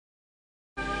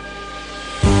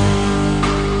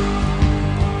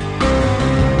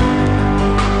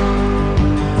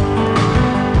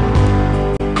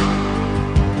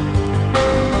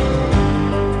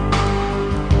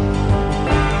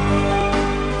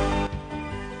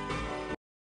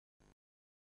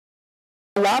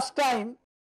Last time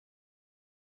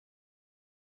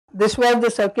this was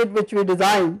the circuit which we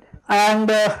designed, and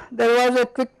there was a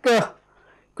quick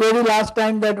query last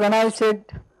time that when I said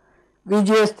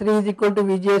VGS3 is equal to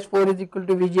VGS4 is equal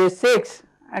to VGS6,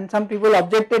 and some people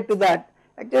objected to that.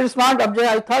 Actually it's not object,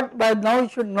 I thought by now you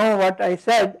should know what I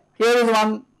said. Here is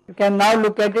one, you can now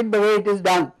look at it the way it is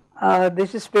done.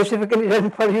 This is specifically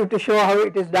done for you to show how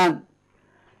it is done.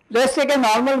 Let us take a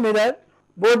normal mirror,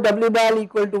 both W by L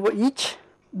equal to each,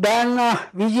 then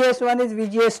VGS1 is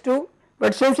VGS2,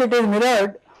 but since it is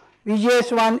mirrored,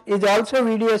 VGS1 is also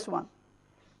VDS1,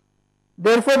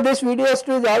 therefore this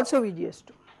VDS2 is also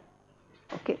VGS2.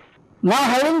 Okay. Now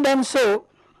having done so,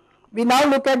 we now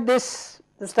look at this,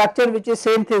 the structure which is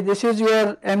same thing. This is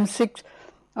your M6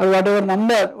 or whatever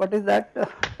number, what is that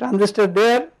transistor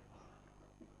there,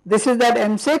 this is that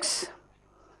M6,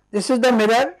 this is the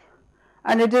mirror,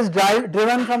 and it is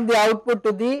driven from the output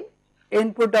to the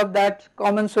input of that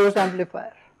common source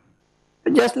amplifier.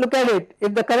 Just look at it,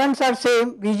 if the currents are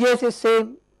same, VGS is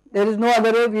same, there is no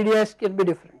other way VDS can be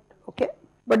different, okay,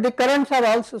 but the currents are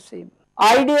also same.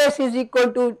 IDS is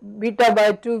equal to beta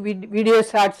by 2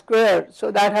 VDS hat square, so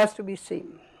that has to be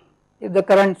same. If the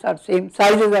currents are same,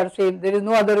 sizes are same, there is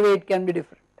no other way it can be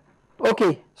different.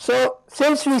 Okay, so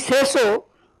since we say so,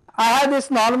 I have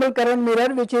this normal current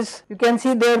mirror which is, you can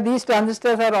see there these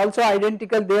transistors are also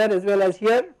identical there as well as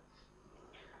here,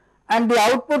 and the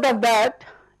output of that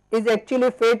is actually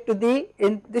fed to the,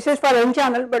 this is for N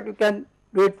channel but you can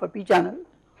do it for P channel.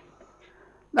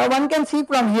 Now one can see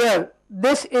from here,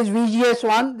 this is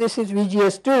VGS1, this is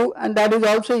VGS2, and that is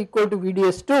also equal to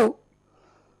VDS2,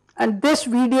 and this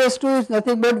VDS2 is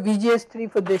nothing but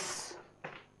VGS3 for this,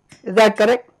 is that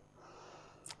correct?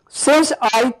 Since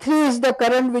I3 is the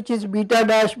current which is beta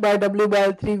dash by W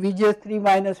by L3, VGS3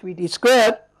 minus VT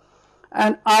square,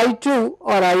 and I2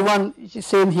 or I1 which is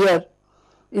same here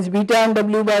is beta and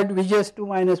W by VGS2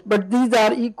 minus, but these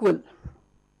are equal.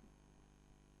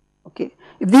 Okay,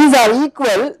 if these are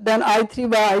equal, then I3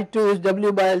 by I2 is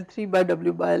W by L3 by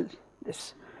W by L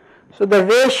this. So the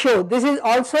ratio, this is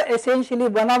also essentially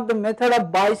one of the method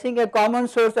of biasing a common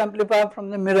source amplifier from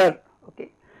the mirror.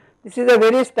 Okay, this is a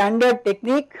very standard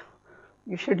technique,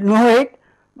 you should know it,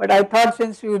 but I thought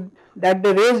since that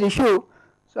the raised issue,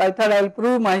 so I thought I will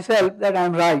prove myself that I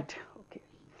am right.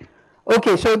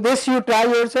 Okay, so this you try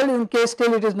yourself in case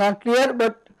still it is not clear,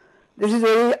 but this is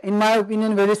very, in my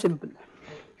opinion, very simple.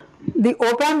 The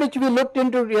op-amp which we looked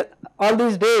into all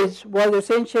these days was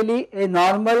essentially a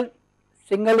normal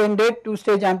single-ended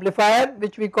two-stage amplifier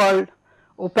which we called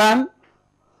op-amp.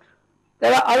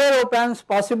 There are other op-amps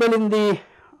possible in the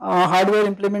hardware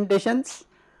implementations.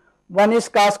 One is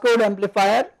cascode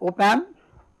amplifier op-amp.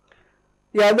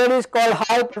 The other is called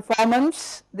high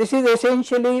performance. This is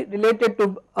essentially related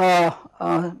to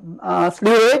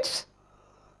slew rates.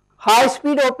 High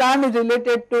speed op-amp is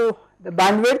related to the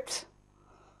bandwidth.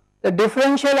 The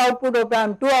differential output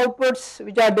op-amp, two outputs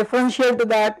which are differential to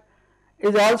that,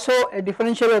 is also a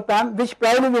differential op-amp, which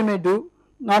probably we may do,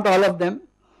 not all of them.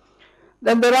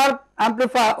 Then there are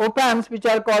op-amps which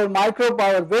are called micro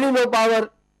power, very low power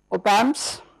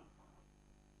op-amps.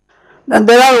 Then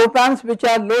there are op-amps which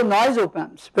are low noise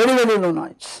op-amps, very low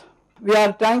noise. We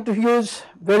are trying to use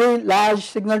very large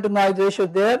signal to noise ratio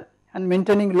there and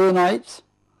maintaining low noise.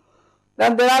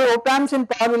 Then there are op-amps in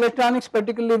power electronics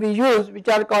particularly we use which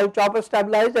are called chopper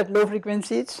stabilized at low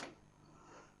frequencies,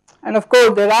 and of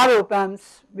course there are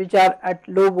op-amps which are at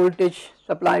low voltage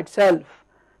supply itself,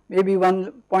 maybe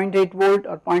 1.8 volt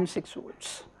or 0.6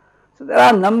 volts. So there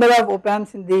are a number of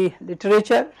op-amps in the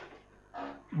literature.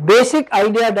 Basic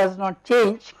idea does not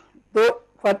change, though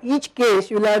for each case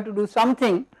you will have to do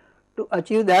something to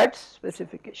achieve that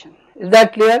specification. Is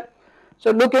that clear?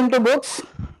 So look into books,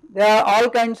 there are all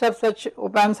kinds of such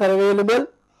op-amps are available.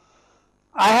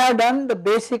 I have done the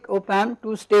basic op-amp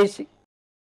two-stage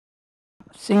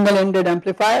single-ended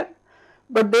amplifier,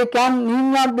 but they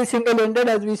need not be single-ended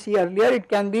as we see earlier, it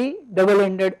can be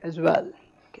double-ended as well.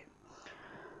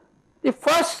 The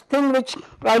first thing which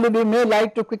probably we may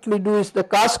like to quickly do is the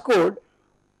cascode.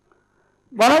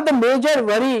 One of the major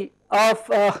worry of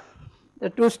the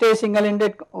two-stage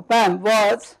single-ended op-amp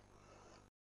was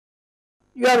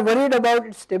you are worried about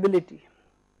its stability,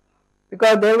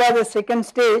 because there was a second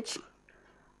stage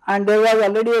and there was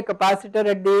already a capacitor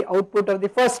at the output of the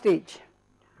first stage,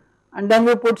 and then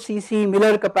we put CC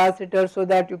Miller capacitor so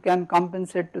that you can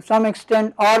compensate to some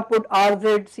extent, or put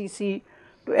RZ CC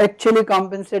to actually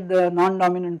compensate the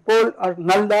non-dominant pole or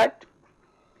null that.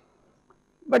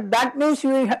 But that means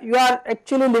you are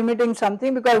actually limiting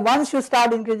something, because once you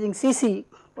start increasing CC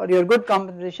for your good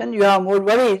compensation you have more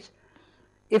worries.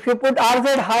 If you put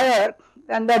RZ higher,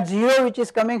 and that 0 which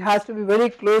is coming has to be very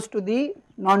close to the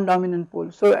non-dominant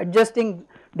pole. So adjusting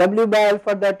W by L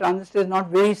for that transistor is not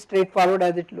very straightforward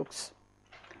as it looks.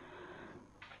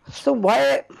 So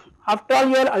why, after all,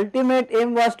 your ultimate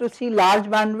aim was to see large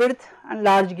bandwidth and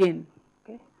large gain,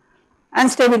 okay, and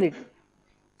stability.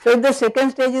 So if the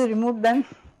second stage is removed, then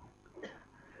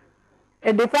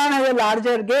a diaphragm has a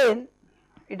larger gain,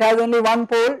 it has only one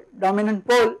pole, dominant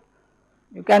pole,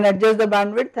 you can adjust the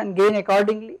bandwidth and gain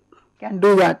accordingly, can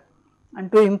do that.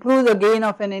 And to improve the gain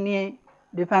of any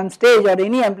diaphragm stage or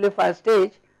any amplifier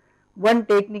stage, one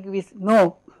technique we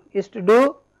know is to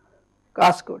do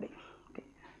cascoding, okay,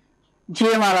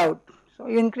 GMR out. So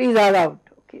you increase R out,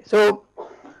 okay. So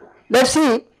let us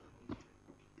see,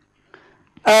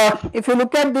 if you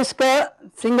look at this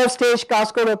single stage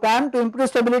cascode op amp, to improve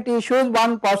stability issues,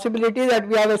 one possibility that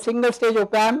we have a single stage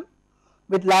op amp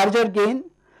with larger gain.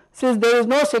 Since there is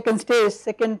no second stage,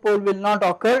 second pole will not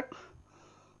occur,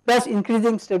 thus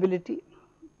increasing stability.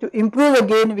 To improve the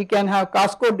gain, we can have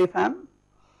cascode diaphragm,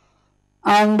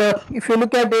 and if you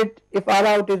look at it, if R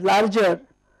out is larger,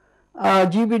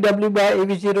 GBW by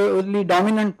AV0 only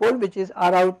dominant pole, which is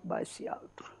R out by C out.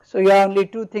 So you have only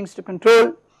two things to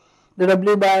control, the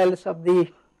W by Ls of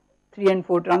the 3 and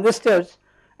 4 transistors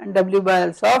and W by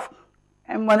Ls of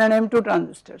M1 and M2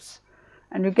 transistors,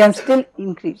 and you can still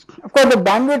increase. Of course the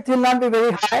bandwidth will not be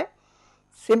very high,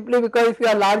 simply because if you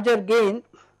have larger gain,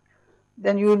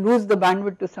 then you lose the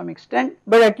bandwidth to some extent,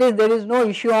 but at least there is no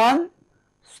issue on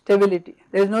stability,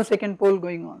 there is no second pole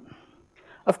going on.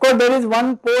 Of course there is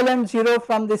one pole and 0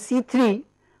 from the C3,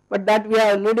 but that we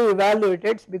have already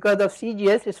evaluated because of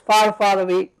CGS, is far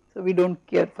away, so we do not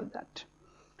care for that.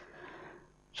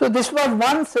 So this was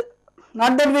once,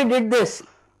 not that we did this,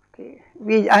 okay,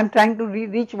 I am trying to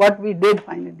reach what we did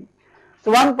finally.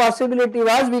 So one possibility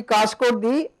was we cascode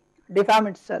the diaphragm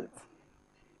itself.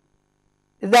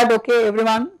 Is that okay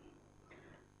everyone?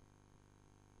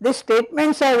 These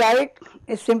statements I write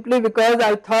is simply because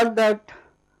I thought that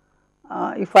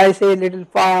if I say a little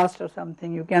fast or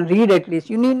something, you can read at least.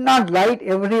 You need not write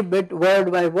every bit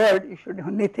word by word, you should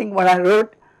only think what I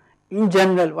wrote in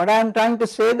general. What I am trying to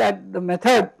say, that the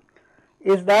method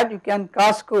is that you can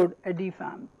cascode a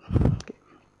diaphragm. Okay.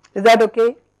 Is that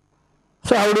okay?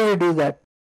 So how do you do that?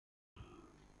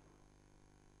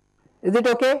 Is it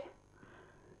okay?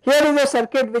 Here is a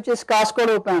circuit which is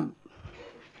cascode op amp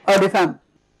or diaphragm.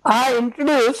 I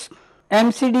introduce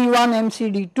MCD1,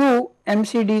 MCD2,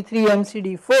 MCD3,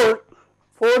 MCD4,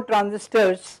 4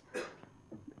 transistors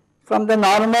from the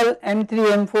normal M3,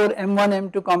 M4,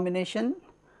 M1, M2 combination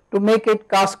to make it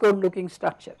cascode looking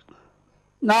structure.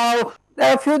 Now there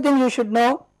are a few things you should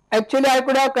know. Actually I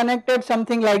could have connected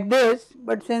something like this,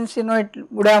 but since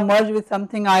it would have merged with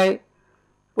something, I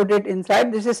put it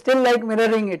inside. This is still like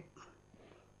mirroring it.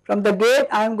 From the gate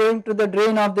I am going to the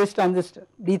drain of this transistor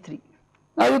D3.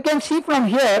 Now you can see from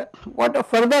here what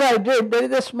further I did, there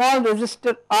is a small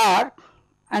resistor R,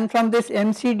 and from this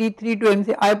MCD3 to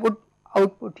MC I put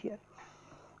output here.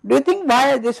 Do you think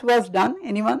why this was done?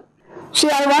 Anyone? See,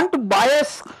 I want to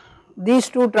bias these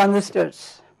two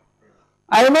transistors.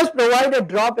 I must provide a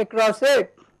drop across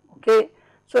it, okay.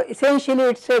 So essentially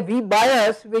it is a V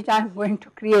bias which I am going to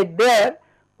create there,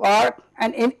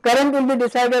 and current will be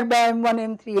decided by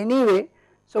M1, M3 anyway.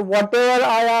 So whatever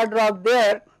IR drop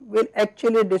there will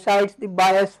actually decides the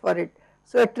bias for it.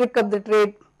 So a trick of the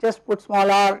trade, just put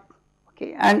small r,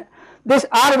 okay, and this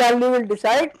R value will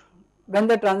decide when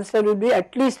the transistor will be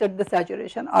at least at the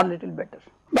saturation or little better.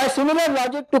 By similar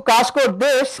logic to cascode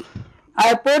this,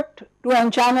 I put 2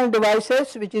 n-channel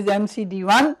devices which is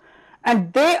MCD1,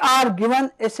 and they are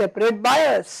given a separate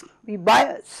bias, V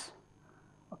bias,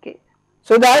 okay.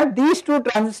 So that these two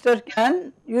transistors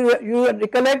can, you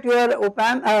recollect your op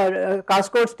amp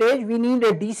cascode stage, we need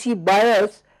a DC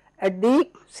bias at the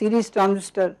series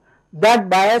transistor, that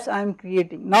bias I am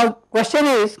creating. Now question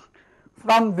is,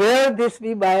 from where this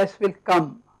V bias will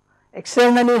come?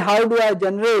 Externally how do I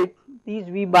generate these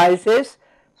V biases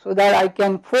so that I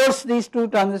can force these two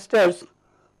transistors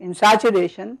in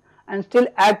saturation and still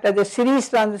act as a series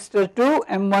transistor to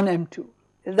M1, M2.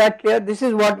 Is that clear? This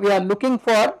is what we are looking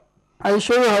for. I will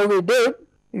show you how we did.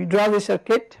 We draw the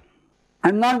circuit. I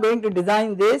am not going to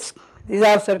design this. These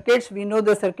are circuits. We know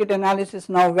the circuit analysis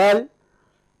now well.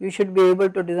 You should be able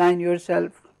to design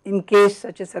yourself in case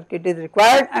such a circuit is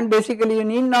required, and basically you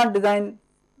need not design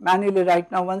manually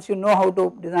right now. Once you know how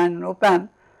to design an op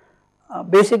amp,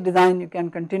 basic design you can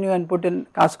continue and put in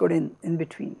cascode in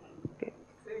between. Okay.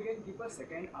 So you can keep a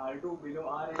second R2 below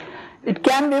R and it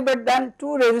can be, but then 2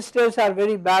 resistors are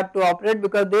very bad to operate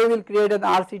because they will create an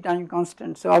RC time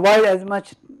constant. So avoid as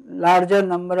much larger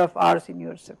number of R's in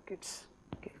your circuits.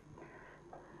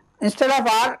 instead of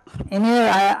R,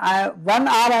 anyway one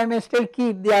R I may still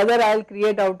keep, the other I will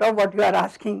create out of what you are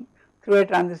asking through a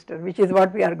transistor, which is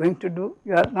what we are going to do.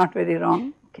 You are not very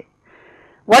wrong. Okay.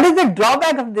 What is the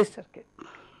drawback of this circuit?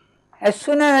 As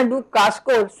soon as I do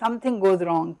cascode, something goes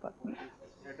wrong for me.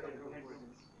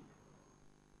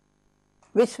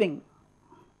 Which swing?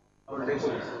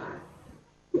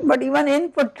 But even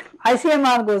input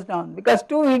ICMR goes down because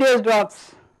 2 VDS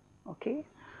drops. Okay.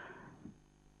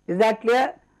 Is that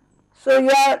clear? So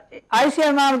your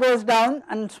ICMR goes down,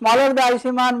 and smaller the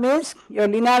ICMR means your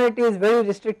linearity is very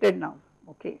restricted now,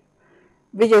 okay,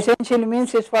 which essentially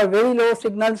means it's for very low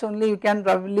signals only you can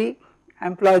probably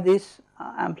employ these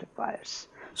amplifiers.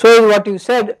 So what you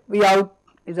said, V out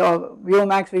is VO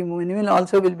max, V minimal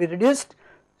also will be reduced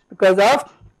because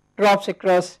of drops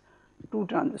across 2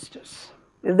 transistors.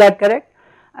 Is that correct?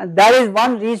 And that is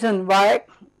one reason why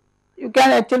you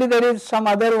can actually, there is some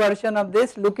other version of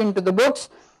this, look into the books,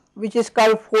 which is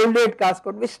called folded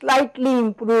cascode, which slightly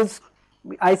improves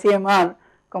ICMR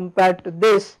compared to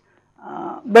this,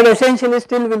 but essentially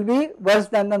still will be worse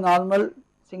than the normal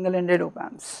single-ended op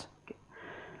amps.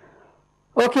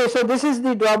 Okay, so this is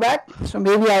the drawback. So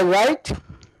maybe I write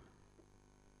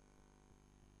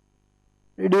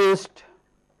reduced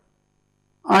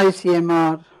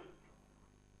ICMR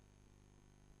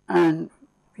and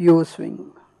VO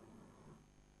swing.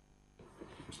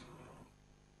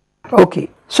 Okay,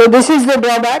 so this is the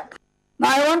drawback. Now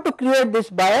I want to create this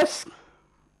bias.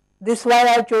 This is why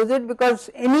I chose it, because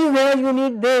anywhere you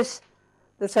need this,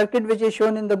 the circuit which is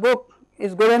shown in the book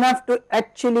is good enough to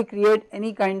actually create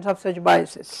any kinds of such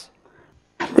biases.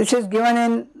 This is given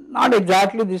in not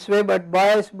exactly this way, but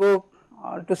Boy's book,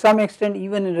 or to some extent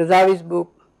even in Razavi's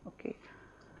book. Okay.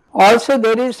 Also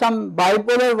there is some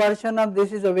bipolar version of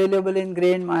this is available in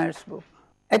Gray and Meyer's book.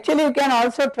 Actually you can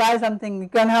also try something, you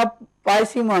can have pi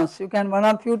CMOS, you can, one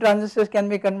of few transistors can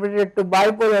be converted to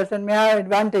bipolars and may have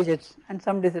advantages and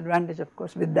some disadvantage of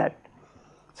course with that.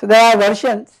 So there are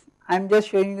versions, I am just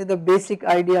showing you the basic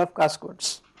idea of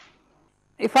cascodes.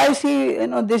 If I see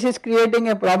this is creating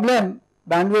a problem,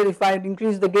 bandwidth, if I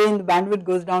increase the gain, the bandwidth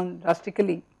goes down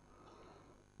drastically,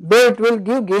 though it will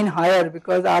give gain higher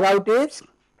because R out is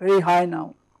very high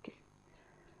now.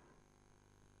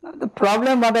 Now the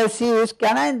problem what I see is,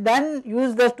 can I then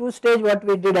use the 2-stage what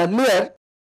we did earlier,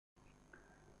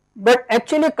 but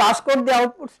actually cascode the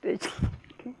output stage,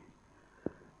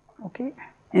 okay.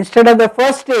 Instead of the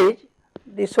first stage,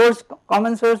 the source,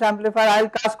 common source amplifier, I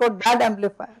will cascode that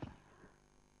amplifier.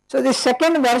 So the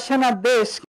second version of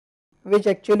this which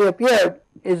actually appeared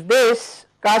is this,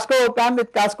 cascode op amp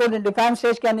with cascode and defined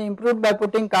stage can be improved by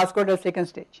putting cascode as second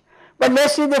stage. But let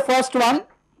us see the first one,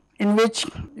 in which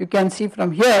you can see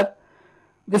from here,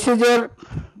 this is your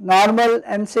normal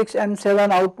M6,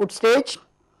 M7 output stage,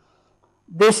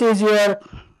 this is your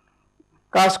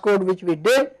cascode which we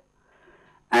did,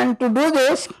 and to do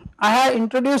this I have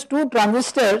introduced 2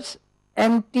 transistors,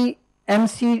 what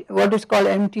is called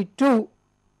MT2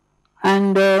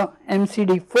 and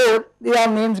MCD4, these are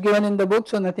names given in the book,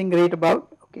 so nothing great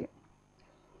about, okay.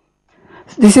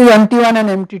 This is MT1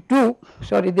 and MT2,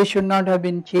 sorry this should not have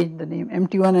been changed the name,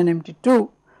 MT1 and MT2.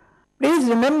 Please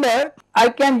remember I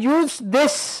can use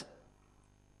this,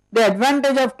 the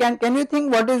advantage of, can you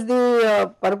think what is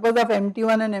the purpose of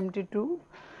MT1 and MT2?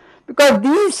 Because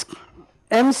these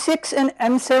M6 and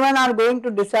M7 are going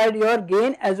to decide your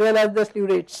gain as well as the slew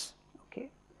rates, okay.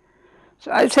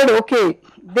 So I said okay,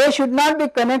 they should not be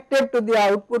connected to the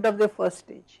output of the first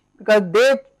stage, because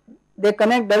they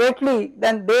connect directly,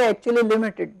 then they actually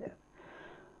limit it there.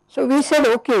 So we said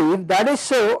okay, if that is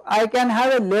so, I can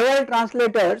have a level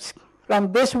translators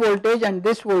from this voltage and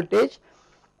this voltage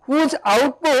whose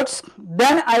outputs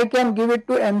then I can give it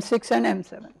to M6 and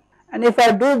M7, and if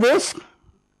I do this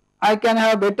I can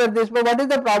have better this. But what is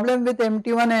the problem with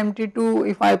MT1 and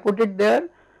MT2? If I put it there,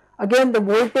 again the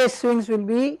voltage swings will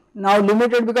be now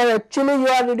limited, because actually you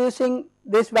are reducing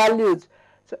these values,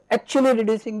 so actually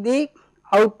reducing the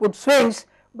output swings,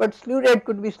 but slew rate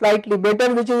could be slightly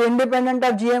better, which is independent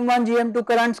of GM1, GM2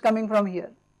 currents coming from here,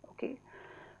 okay.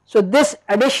 So this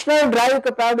additional drive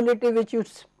capability which you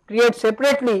create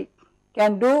separately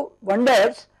can do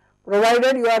wonders,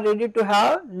 provided you are ready to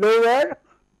have lower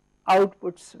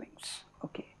output swings,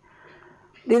 okay.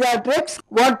 These are tricks.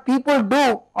 What people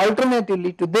do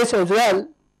alternatively to this as well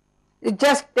is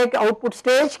just take output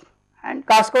stage and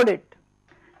cascode it.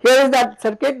 Here is that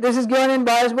circuit, this is given in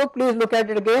Boy's book, please look at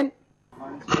it again.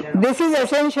 This is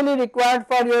essentially required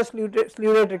for your slew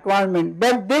rate requirement,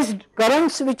 but these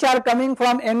currents which are coming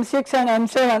from M6 and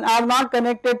M7 are not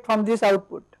connected from this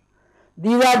output.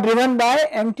 These are driven by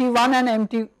MT1 and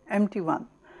MT1.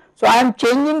 So I am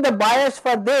changing the bias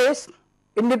for this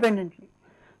independently.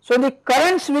 So the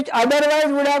currents which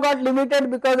otherwise would have got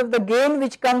limited because of the gain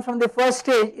which comes from the first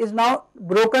stage is now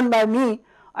broken by me.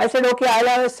 I said okay, I will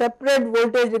have a separate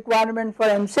voltage requirement for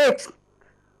M6,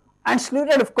 and slewed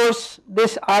of course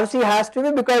this RC has to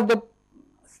be, because the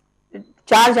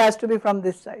charge has to be from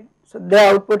this side. So the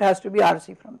output has to be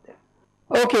RC from there.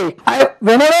 Okay,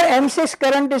 whenever M6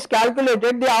 current is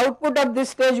calculated, the output of this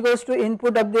stage goes to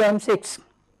input of the M6.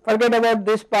 Forget about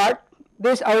this part,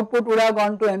 this output would have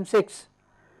gone to M6.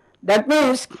 That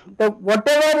means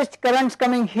whatever is currents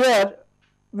coming here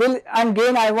will, and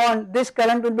gain I want, this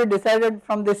current will be decided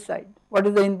from this side. What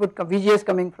is the input VGS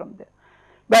coming from there?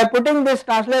 By putting this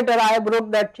translator I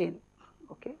broke that chain,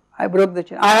 okay, I broke the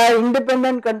chain. I have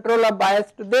independent control of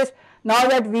bias to this. Now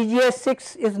that VGS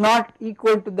 6 is not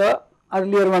equal to the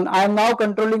earlier one, I am now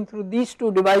controlling through these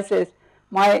two devices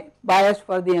my bias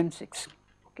for the M6,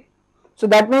 okay. So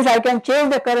that means I can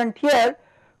change the current here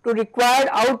to required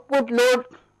output load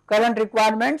current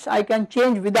requirements, I can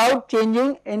change without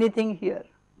changing anything here,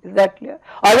 is that clear?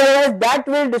 Otherwise that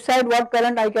will decide what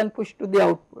current I can push to the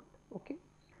output, okay.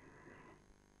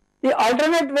 The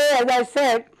alternate way, as I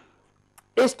said,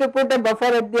 is to put a buffer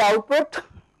at the output,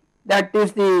 that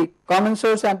is the common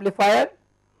source amplifier.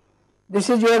 This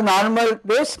is your normal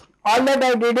this. All that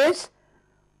I did is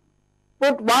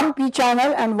put one P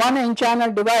channel and one N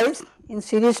channel device in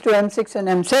series to M6 and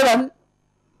M7,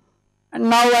 and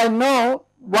now I know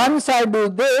once I do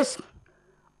this,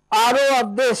 RO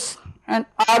of this and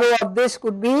RO of this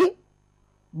could be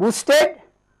boosted.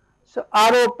 So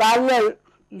RO parallel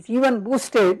is even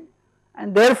boosted,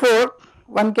 and therefore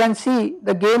one can see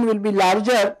the gain will be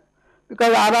larger,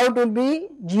 because R out will be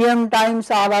GM times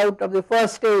R out of the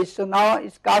first stage. So now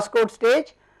it's cascade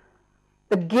stage,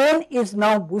 the gain is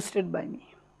now boosted by me,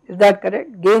 is that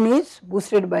correct? Gain is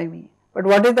boosted by me, but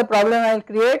what is the problem I will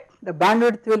create? The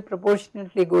bandwidth will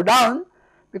proportionately go down,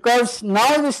 because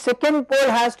now the second pole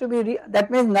has to be,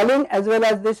 that means nulling as well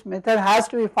as this method has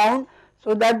to be found,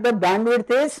 so that the bandwidth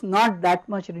is not that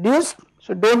much reduced.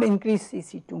 So do not increase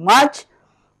CC too much,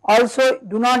 also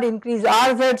do not increase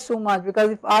RZ so much,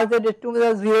 because if RZ is too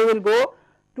much, 0 will go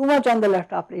too much on the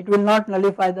left half, it will not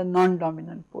nullify the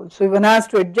non-dominant pole. So one has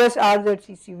to adjust RZ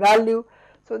CC value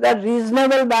so that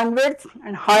reasonable bandwidth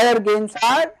and higher gains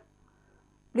are.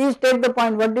 Please take the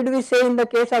point, what did we say in the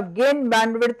case of gain?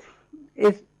 Bandwidth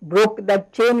is broke,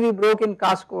 that chain we broke in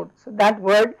cascade. So that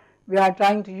word we are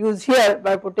trying to use here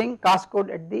by putting cascade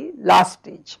at the last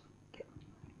stage. Okay.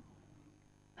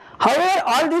 However,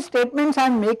 all these statements I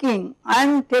am making, I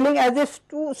am telling as if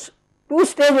two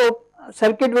stage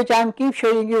circuit which I am keep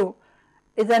showing you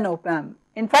is an op-amp.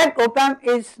 In fact, op-amp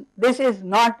is, this is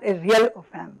not a real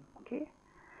op-amp, okay.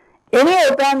 Any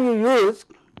op-amp you use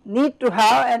need to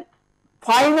have an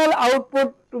final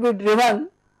output to be driven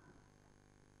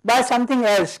by something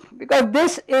else, because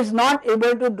this is not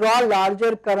able to draw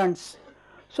larger currents.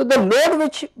 So the load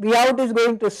which V out is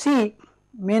going to see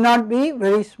may not be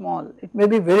very small, it may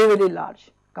be very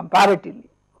large comparatively,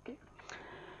 okay.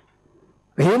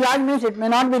 Very large means it may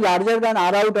not be larger than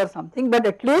R out or something, but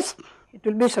at least it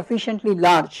will be sufficiently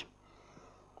large.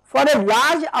 For a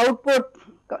large output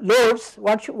loads,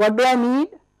 what do I need?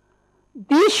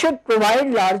 These should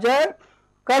provide larger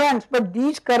currents, but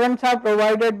these currents are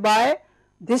provided by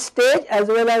this stage as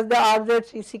well as the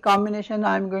RZ CC combination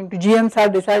I am going to, GMs are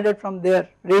decided from their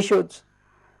ratios,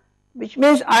 which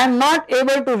means I am not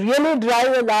able to really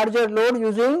drive a larger load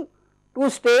using two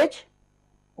stage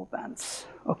op-amps,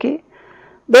 okay.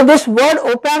 Though this word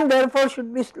op-amp therefore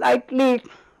should be slightly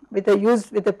with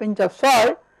a pinch of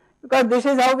salt, because this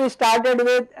is how we started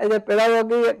with as a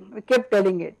pedagogy, we kept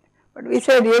telling it, but we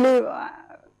say really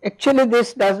actually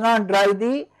this does not drive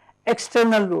the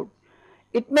external load.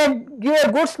 It may give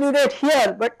a good slew rate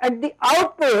here, but at the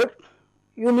output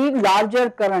you need larger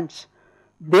currents.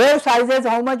 Their sizes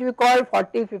how much we call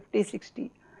 40, 50,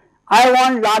 60. I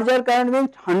want larger current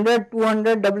means 100,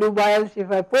 200 W by L if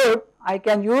I put, I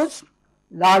can use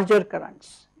larger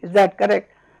currents, is that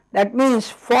correct? That means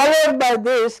followed by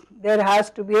this there has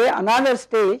to be another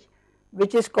stage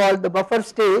which is called the buffer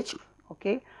stage,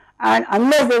 okay, and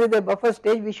unless there is a buffer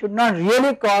stage we should not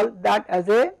really call that as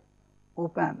a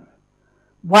op-amp.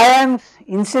 Why I am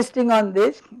insisting on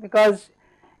this? Because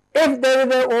if there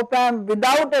is a op-amp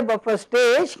without a buffer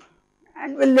stage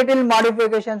and with little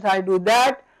modifications I do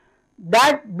that,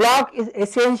 that block is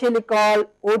essentially called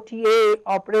OTA,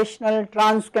 operational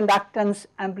transconductance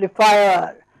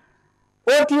amplifier.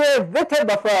 OTA with a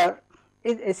buffer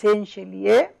is essentially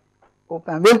a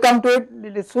op-amp. We will come to it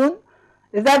little soon.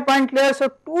 Is that point clear?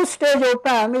 So two stage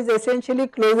op-amp is essentially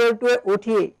closer to a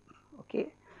OTA,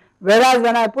 okay. whereas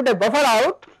when I put a buffer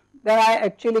out, then I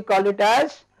actually call it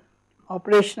as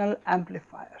operational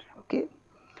amplifier. Okay.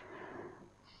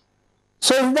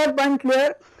 So is that point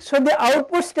clear? So the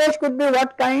output stage could be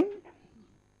what kind?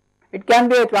 It can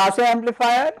be a class A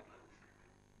amplifier,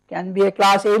 can be a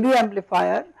class AB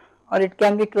amplifier, or it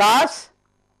can be class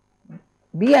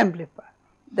B amplifier,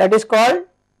 that is called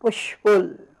push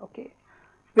pull. Okay.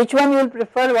 Which one you will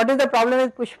prefer? What is the problem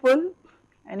with push pull?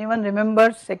 Anyone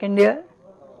remembers second year?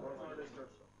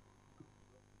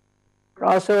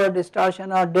 Crossover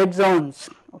distortion or dead zones.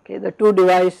 Okay, the two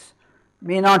devices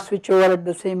may not switch over at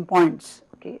the same points.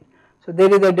 Okay, so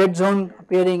there is a dead zone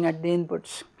appearing at the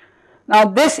inputs. Now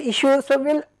this issue, so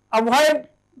we will avoid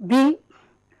B.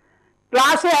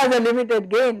 Class A has a limited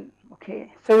gain.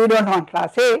 Okay, so we do not want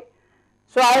class A.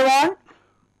 So I want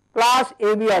class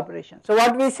AB operation. So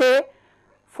what we say,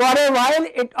 for a while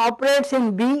it operates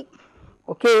in B,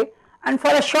 okay, and for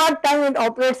a short time it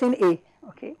operates in A,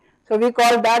 okay. So we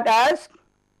call that as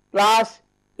class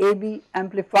AB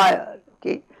amplifier,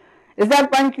 okay. Is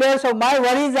that point clear? So my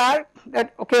worries are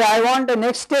that, okay, I want a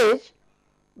next stage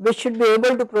which should be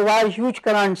able to provide huge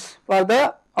currents for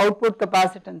the output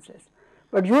capacitances,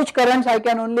 but huge currents I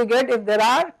can only get if there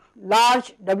are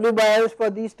large W by Ls for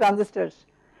these transistors.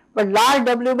 But large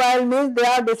W by L means they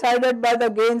are decided by the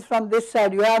gains from this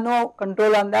side, you have no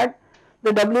control on that.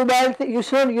 The W by L,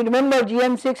 you remember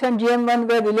GM6 and GM1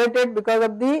 were related because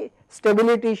of the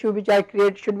stability issue which I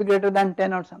create should be greater than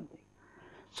 10 or something.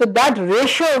 So that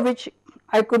ratio which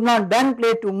I could not then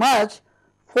play too much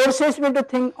forces me to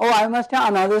think, oh, I must have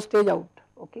another stage out,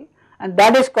 okay, and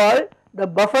that is called the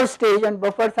buffer stage, and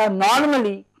buffers are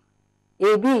normally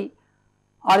AB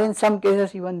or in some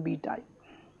cases even B type.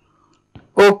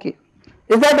 Okay,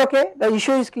 is that okay? The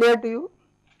issue is clear to you?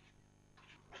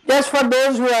 Just for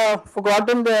those who have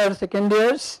forgotten their second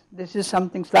years, this is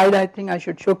something slide I think I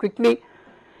should show quickly.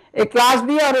 A class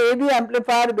B or AB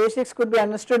amplifier basics could be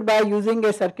understood by using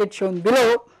a circuit shown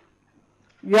below.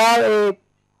 You have a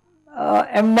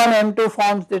M1, M2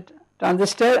 forms the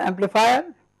transistor amplifier,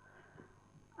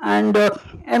 and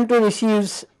M2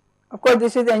 receives. Of course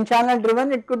this is N channel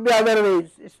driven, it could be other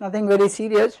ways, it is nothing very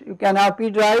serious. You can have P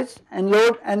drives and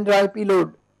load and drive P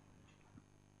load.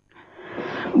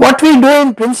 What we do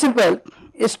in principle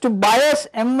is to bias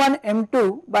M1,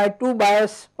 M2 by two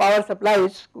bias power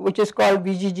supplies which is called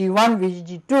VGG1,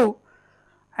 VGG2,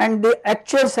 and the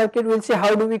actual circuit will say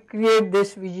how do we create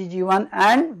this VGG1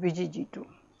 and VGG2.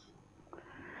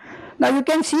 Now you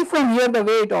can see from here the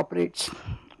way it operates.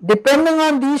 Depending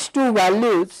on these two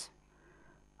values,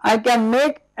 I can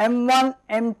make M1,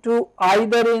 M2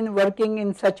 either in working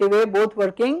in such a way, both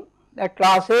working that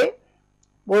class A,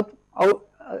 both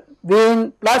V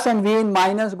in plus and V in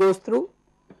minus goes through.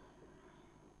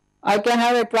 I can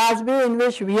have a class B in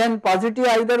which Vn positive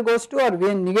either goes to or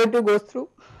Vn negative goes through,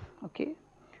 okay,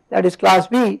 that is class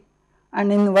B,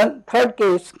 and in one third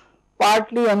case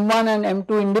partly M1 and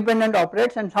M2 independent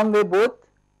operates and some way both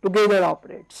together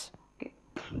operates, okay.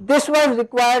 This was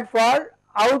required for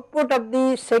output of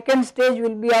the second stage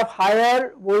will be of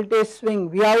higher voltage swing,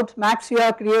 V out max you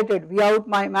have created, V out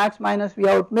max minus V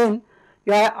out min,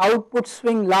 your output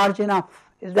swing large enough,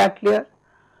 is that clear?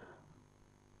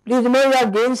 Please remember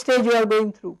your gain stage you are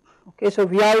going through, okay, so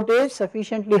V out is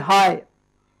sufficiently high.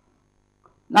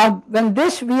 Now when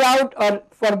this V out or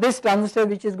for this transistor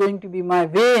which is going to be my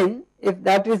vein, if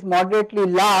that is moderately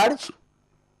large,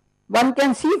 one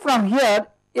can see from here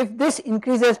if this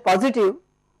increases positive,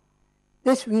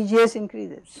 this VGS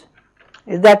increases,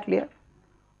 is that clear?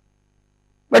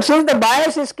 But since the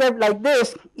bias is kept like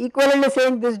this, equivalently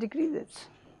saying this decreases,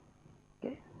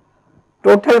 okay.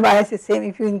 Total bias is same,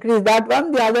 if you increase that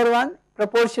one, the other one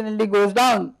proportionally goes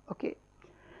down, okay.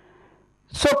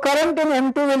 So current in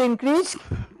M2 will increase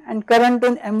and current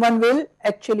in M1 will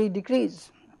actually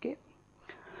decrease, okay.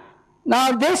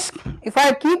 Now this, if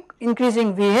I keep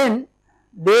increasing Vn,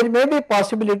 there may be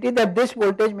possibility that this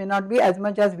voltage may not be as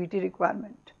much as Vt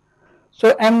requirement.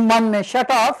 So M1 may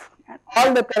shut off and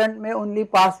all the current may only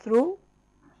pass through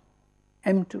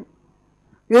M2.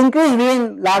 You increase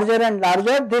Vn larger and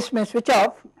larger, this may switch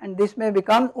off and this may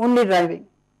become only driving.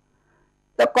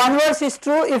 The converse is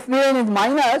true, if Vn is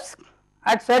minus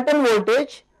at certain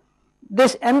voltage,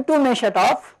 this M2 may shut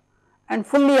off and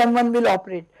fully M1 will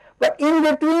operate, but in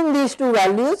between these two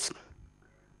values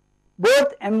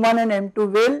both M1 and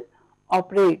M2 will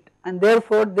operate, and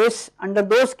therefore this under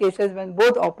those cases when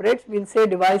both operates we will say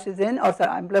device is in or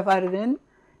sorry amplifier is in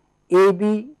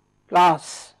AB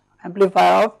class,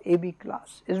 amplifier of AB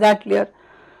class, is that clear?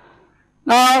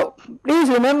 Now please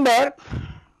remember,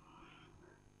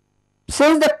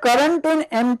 since the current in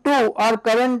M2 or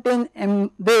current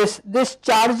in this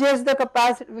charges the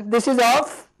capacitor, if this is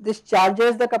off, this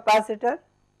charges the capacitor.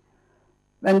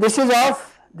 When this is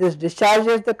off, this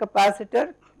discharges the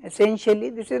capacitor.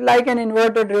 Essentially this is like an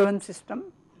inverter driven system.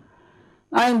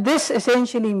 Now in this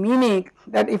essentially meaning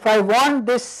that if I want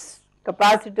this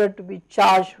capacitor to be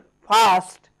charged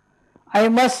fast, I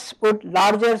must put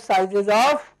larger sizes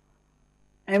of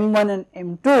M1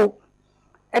 and M2,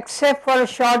 except for a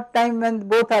short time when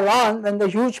both are on, when the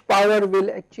huge power will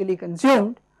actually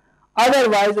consumed,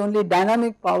 otherwise only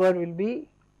dynamic power will be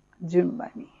consumed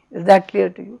by me. Is that clear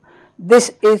to you?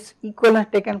 This is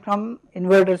equivalent taken from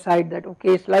inverter side, that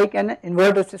okay, it's like an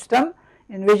inverter system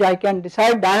in which I can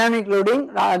decide dynamic loading,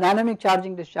 dynamic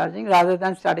charging discharging rather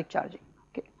than static charging.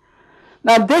 Okay.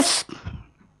 Now this,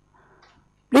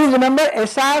 please remember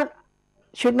SR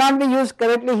should not be used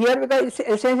correctly here, because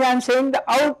essentially I am saying the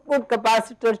output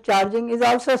capacitor charging is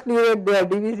also excluded there,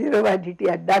 dV0 by dt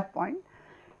at that point.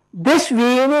 This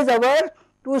Vin is our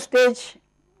two-stage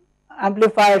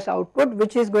amplifier's output,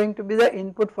 which is going to be the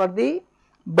input for the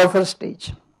buffer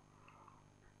stage.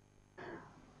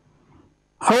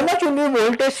 How much will be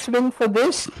voltage swing for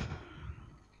this?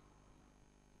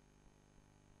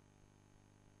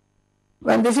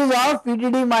 When this is off,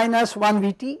 VDD minus 1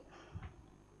 VT,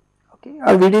 okay,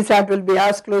 or VD sat will be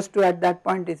as close to at that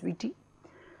point is VT.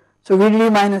 So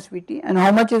VDD minus VT, and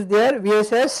how much is there?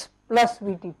 VSS plus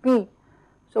VTP.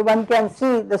 So one can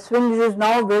see the swings is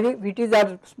now very, VTs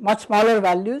are much smaller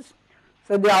values.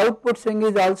 So the output swing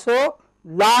is also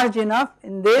large enough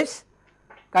in this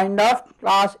kind of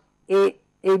class A,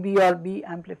 AB or B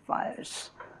amplifiers.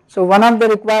 So one of the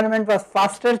requirement was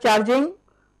faster charging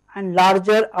and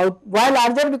larger out. Why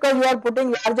larger? Because you are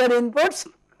putting larger inputs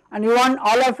and you want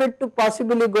all of it to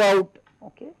possibly go out,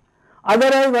 okay.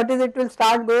 Otherwise what is it will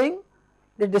start going?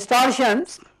 The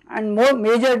distortions, and more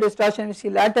major distortion we see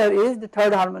later is the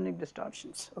third harmonic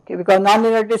distortions, okay, because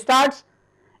nonlinearity starts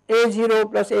A0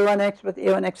 plus A1x plus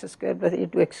A1x square plus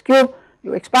A2x cube.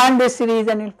 You expand this series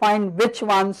and you find which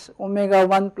ones omega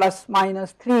 1 plus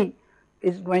minus 3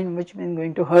 is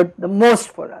going to hurt the most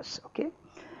for us, okay.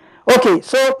 Okay,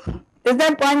 so is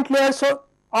that point clear? So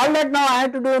all that now I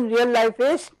have to do in real life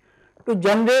is to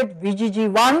generate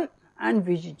VGG1 and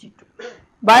VGG2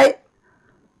 by,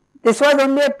 this was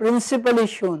only a principle is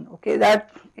shown, okay, that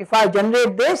if I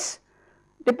generate this,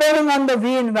 depending on the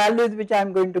V in values which I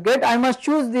am going to get, I must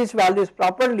choose these values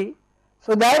properly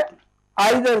so that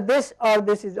either this or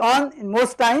this is on in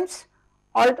most times,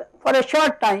 or for a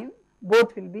short time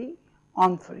both will be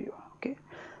on for you, okay.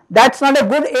 That is not a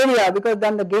good area, because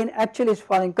then the gain actually is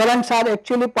falling. Currents are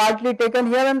actually partly taken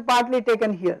here and partly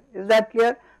taken here, is that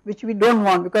clear? Which we do not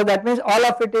want, because that means all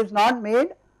of it is not made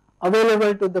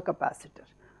available to the capacitor.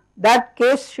 That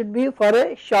case should be for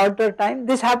a shorter time.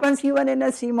 This happens even in a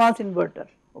CMOS inverter,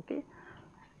 okay.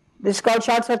 This is called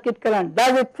short circuit current.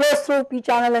 Thus it flows through P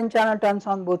channel, N channel, turns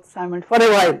on both simultaneously for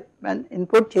a while. When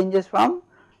input changes from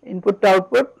input to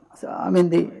output, so I mean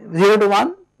the 0 to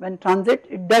 1, when transit,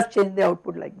 it does change the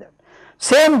output like that.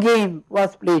 Same game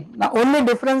was played. Now only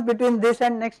difference between this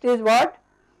and next is what?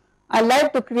 I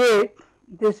like to create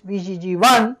this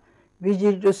VGG1,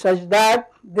 VGG2 such that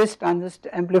this transistor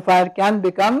amplifier can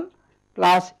become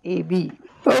class AB.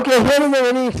 Okay, here is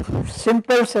a very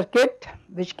simple circuit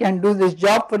which can do this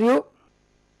job for you.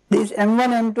 These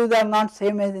M1, M2s are not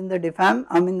same as in the DFAM,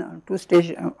 I mean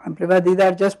two-stage amplifier, these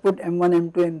are just put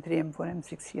M1, M2, M3, M4,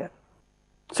 M6 here.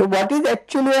 So what is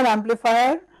actually an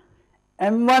amplifier?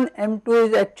 M1, M2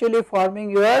 is actually forming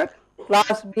your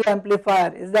class B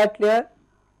amplifier, is that clear?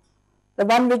 The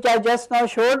one which I just now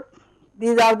showed,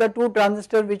 these are the two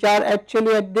transistors which are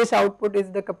actually at this output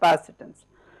is the capacitance.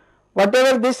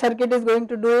 Whatever this circuit is going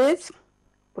to do is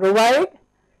provide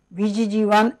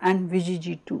VGG1 and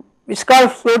VGG2. It is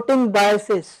called floating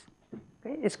biases,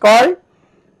 okay. It is called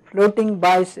floating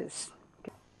biases.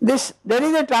 This, there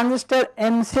is a transistor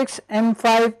M6,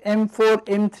 M5, M4,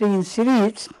 M3 in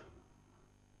series,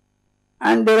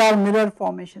 and there are mirror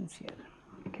formations here,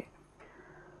 okay.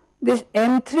 This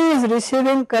M3 is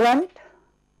receiving current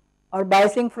or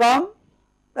biasing from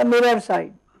the mirror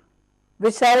side.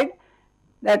 Which side?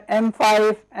 That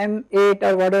M5, M8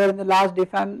 or whatever in the last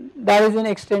DFAM, that is an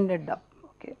extended dub,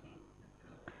 okay.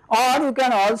 Or you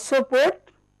can also put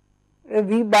a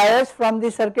V bias from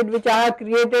the circuit which I have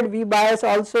created, V bias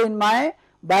also in my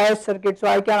bias circuit. So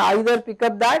I can either pick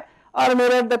up that or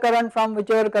mirror the current from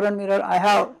whichever current mirror I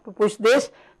have to push this.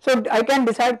 So I can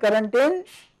decide current in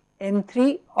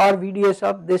M3 or VDS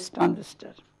of this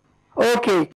transistor.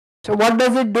 Okay, so what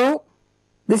does it do?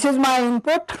 This is my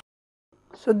input.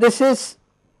 So this is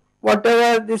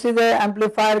whatever, this is a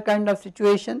amplifier kind of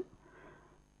situation.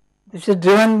 This is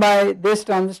driven by this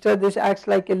transistor, this acts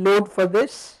like a load for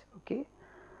this, okay.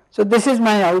 So this is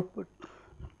my output,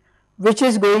 which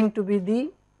is going to be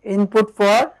the input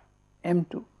for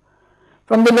M2.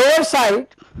 From the lower side,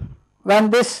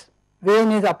 when this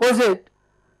vein is opposite,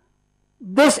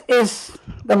 this is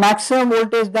the maximum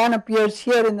voltage then appears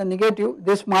here in the negative,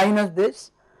 this minus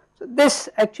this. So this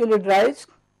actually drives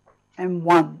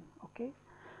M1, okay.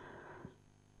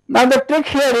 Now the trick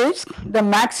here is the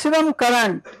maximum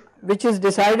current which is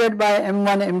decided by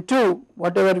M1, M2,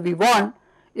 whatever we want,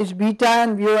 is beta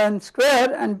n VON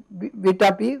square and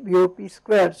beta p VOP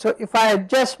square. So if I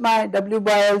adjust my W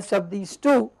by L's of these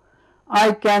two,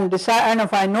 I can decide, and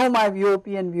if I know my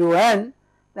VOP and VON,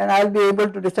 then I will be able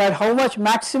to decide how much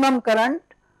maximum current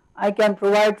I can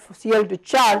provide for CL to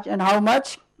charge and how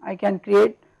much I can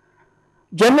create.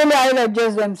 Generally I will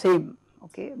adjust them same,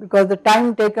 okay, because the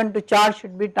time taken to charge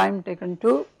should be time taken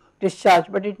to discharge,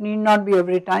 but it need not be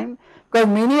every time, because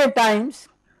many a times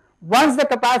once the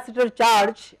capacitor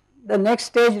charge, the next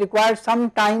stage requires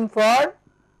some time for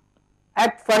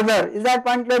act further. Is that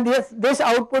point clear? This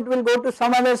output will go to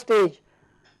some other stage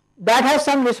that has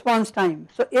some response time.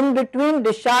 So in between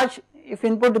discharge, if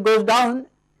input goes down,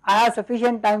 I have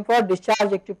sufficient time for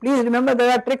discharge active. Please remember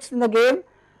there are tricks in the game,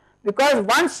 because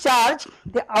once charged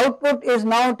the output is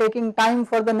now taking time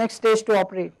for the next stage to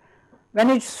operate. When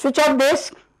you switch off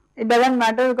this, it does not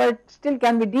matter because it still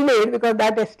can be delayed because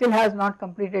that still has not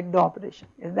completed the operation.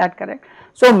 Is that correct?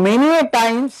 So many a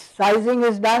times sizing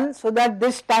is done so that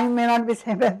this time may not be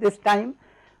same as this time,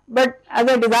 but as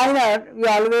a designer we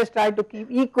always try to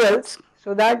keep equals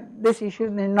so that this issue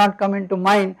may not come into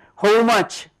mind how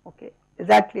much, okay. Is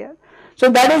that clear? So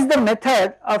that is the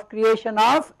method of creation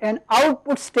of an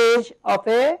output stage of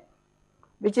a,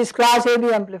 which is class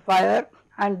AB amplifier,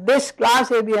 and this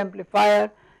class AB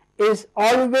amplifier is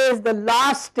always the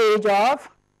last stage of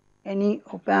any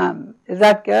op-amp. Is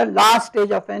that clear? Last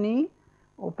stage of any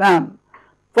op-amp.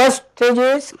 First stage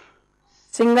is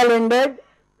single ended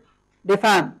diff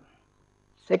amp,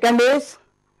 second is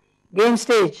gain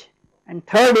stage, and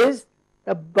third is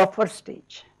the buffer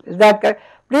stage. Is that correct?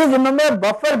 Please remember,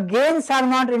 buffer gains are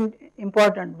not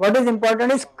important. What is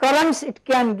important is currents it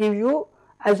can give you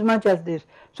as much as this.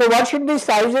 So what should be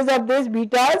sizes of this?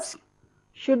 Betas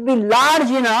should be large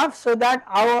enough so that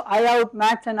our I out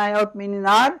max and I out min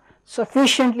are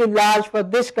sufficiently large for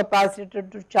this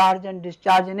capacitor to charge and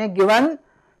discharge in a given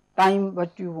time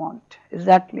what you want. Is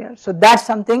that clear? So that's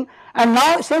something, and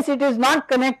now since it is not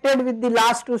connected with the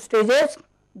last two stages,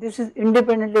 this is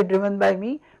independently driven by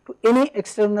me to any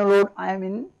external load I am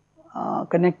in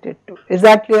connected to. Is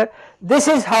that clear? This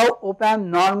is how op-amp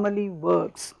normally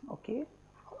works, okay.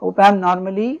 Op-amp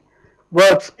normally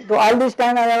works. So all this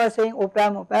time as I was saying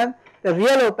op-amp, the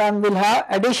real op-amp will have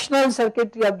additional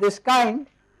circuitry of this kind,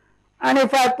 and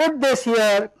if I put this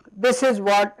here, this is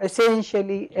what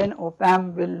essentially an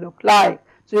op-amp will look like.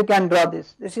 So you can draw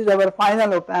this. This is our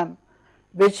final op-amp,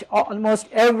 which almost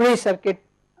every circuit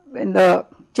in the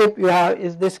chip you have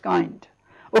is this kind.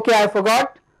 Okay, I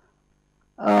forgot,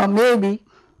 maybe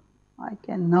I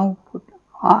can now put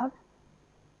R.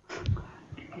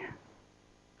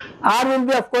 R will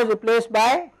be of course replaced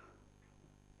by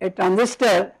a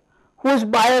transistor whose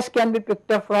bias can be picked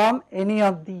up from any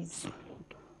of these.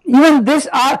 Even this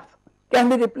R can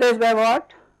be replaced by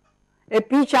what? A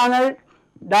P channel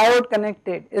diode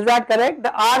connected. Is that correct?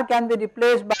 The R can be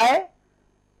replaced by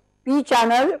P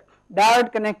channel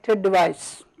diode connected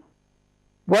device.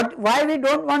 Why we do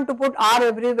not want to put R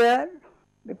everywhere?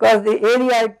 Because the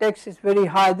area it takes is very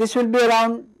high. This will be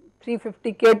around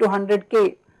 350K to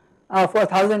 100K for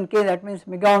 1000K, that means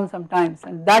megaohm sometimes,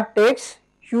 and that takes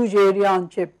huge area on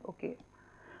chip, okay.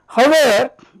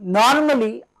 However,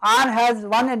 normally R has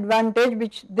one advantage,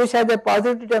 which this has a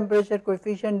positive temperature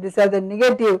coefficient, this has a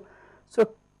negative.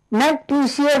 So net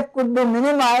TCF could be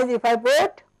minimized if I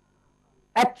put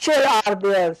actual R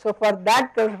there. So for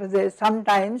that purposes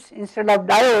sometimes instead of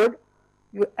diode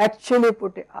you actually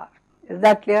put a R. Is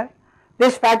that clear?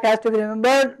 This fact has to be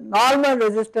remembered. Normal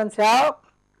resistance have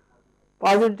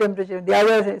positive temperature, the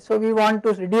other, so we want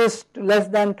to reduce to less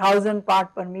than 1000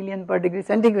 part per million per degree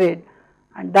centigrade,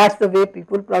 and that is the way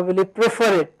people probably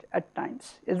prefer it at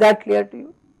times. Is that clear to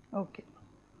you? Okay.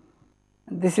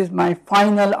 And this is my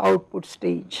final output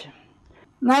stage.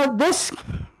 Now this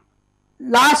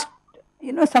last,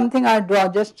 something I draw,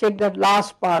 just check that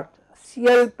last part,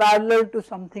 CL parallel to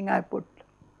something I put.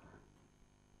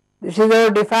 This is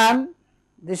our diff amp,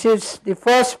 this is the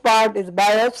first part is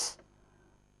bias,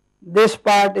 this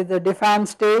part is the diff amp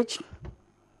stage,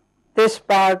 this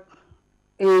part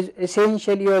is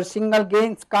essentially your single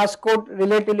gain cascode,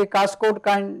 relatively cascode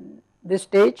kind this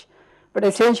stage, but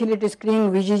essentially it is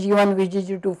screening VGG1,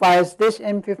 VGG2 fires this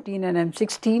M15 and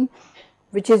M16,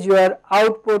 which is your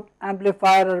output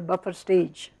amplifier or buffer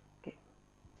stage. Okay.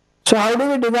 So how do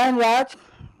we design Raj?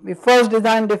 We first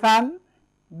design DFAM,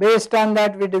 based on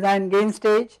that we design gain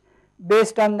stage,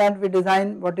 based on that we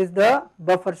design what is the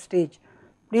buffer stage.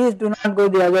 Please do not go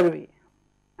the other way,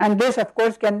 and this of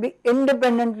course can be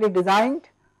independently designed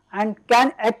and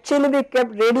can actually be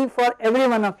kept ready for every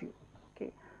one of you,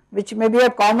 okay, which may be a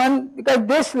common, because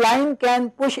this line can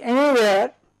push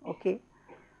anywhere, okay,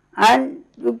 and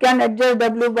you can adjust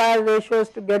W by R ratios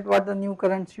to get what the new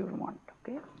currents you want,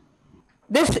 okay.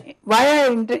 This why I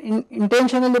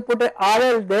intentionally put a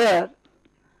RL there,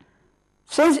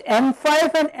 since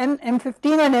M5 and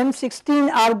M15 and M16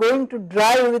 are going to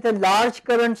drive with a large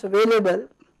currents available,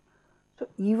 so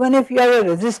even if you have a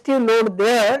resistive load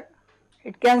there,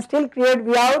 it can still create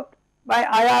V out by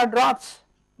IR drops,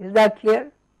 is that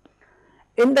clear?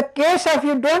 In the case of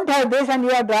you do not have this and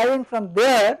you are driving from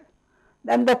there,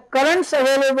 then the currents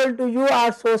available to you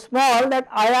are so small that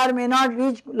IR may not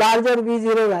reach larger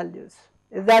V0 values,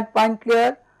 is that point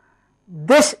clear?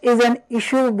 This is an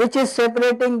issue which is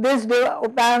separating this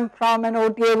op-amp from an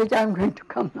OTA, which I am going to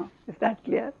come now, is that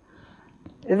clear?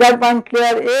 Is that point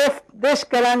clear? If these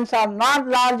currents are not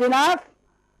large enough,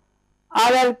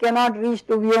 RL cannot reach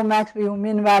to VO max, VO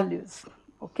min values,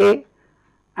 okay,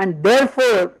 and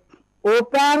therefore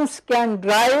op-amps can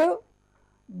drive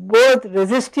both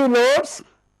resistive loads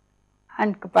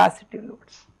and capacitive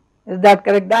loads, is that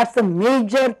correct? That is the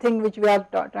major thing which we are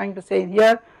trying to say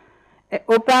here. A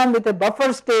op-amp with a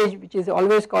buffer stage, which is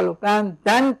always called op-amp,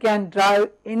 then can drive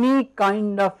any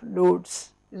kind of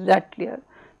loads, is that clear?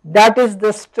 That is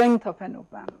the strength of an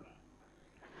op-amp.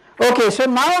 Okay, so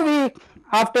now we,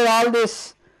 after all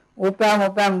this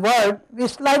op-amp word, we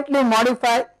slightly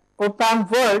modify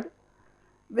op-amp word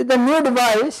with a new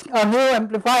device or new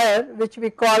amplifier which we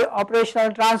call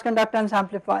operational transconductance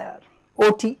amplifier,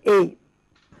 OTA.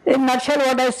 In a nutshell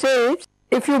what I say is,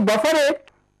 if you buffer it,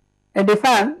 a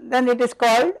DFAM, then it is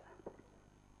called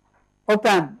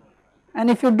op-amp, and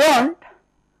if you do not,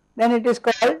 then it is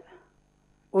called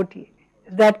OTA,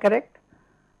 is that correct?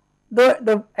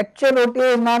 The actual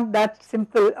OTA is not that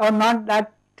simple or not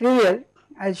that trivial.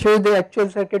 I will show you the actual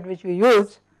circuit which we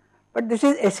use, but this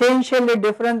is essentially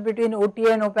difference between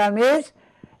OTA and op-amp is,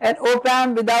 an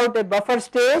op-amp without a buffer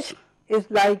stage is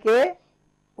like a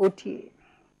OTA.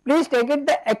 Please take it,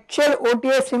 the actual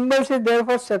OTA symbols is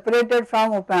therefore separated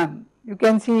from op-amp. You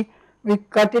can see we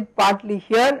cut it partly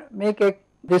here, make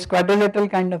this quadrilateral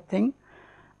kind of thing,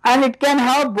 and it can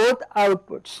have both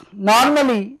outputs.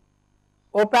 Normally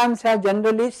op-amps have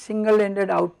generally single-ended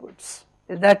outputs,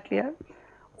 is that clear?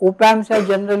 Op-amps have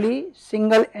generally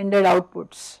single-ended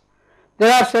outputs.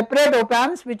 There are separate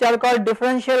op-amps which are called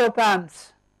differential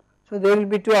op-amps, so there will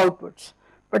be two outputs,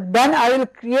 but then I will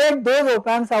create those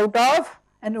op-amps out of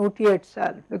an OTA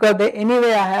itself, because they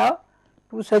anyway I have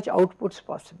two such outputs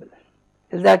possible,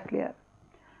 is that clear?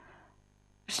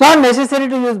 It is not necessary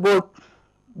to use both,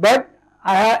 but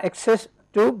I have access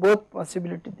to both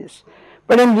possibilities.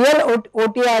 But in real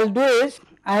OTA I will do is,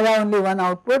 I have only one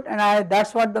output, and that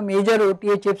is what the major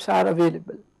OTA chips are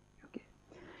available, okay.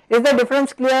 Is the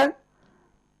difference clear?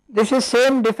 This is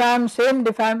same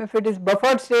DFAM, if it is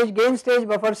buffered stage, gain stage,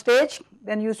 buffer stage,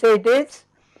 then you say it is.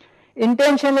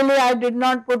 Intentionally I did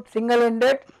not put single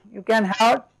ended, you can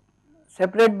have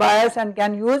separate bias and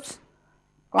can use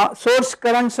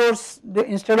current source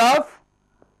instead of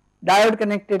diode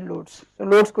connected loads. So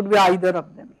loads could be either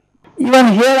of them. Even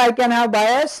here I can have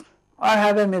bias or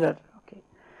have a mirror, okay.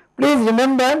 Please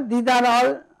remember these are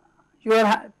all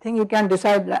your thing, you can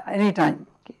decide any time,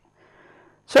 okay.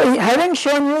 So having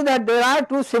shown you that there are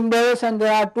two symbols and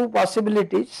there are two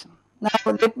possibilities, now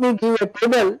let me give a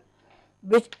table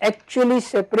which actually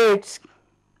separates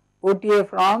OTA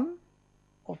from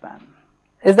op-amp.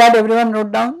 Is that everyone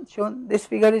wrote down? Shown, this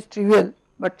figure is trivial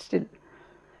but still,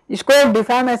 इसको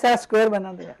DFAM ऐसा square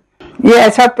बना दो यार, ये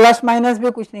ऐसा plus minus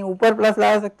भी कुछ नहीं, ऊपर प्लस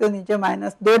लगा सकते हो नीचे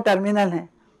माइनस, दो टर्मिनल हैं.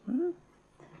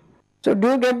 So do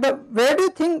you get the, where do you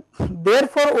think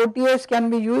therefore OTAs can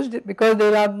be used, because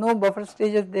there are no buffer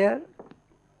stages there,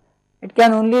 it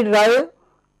can only drive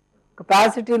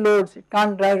capacity loads, it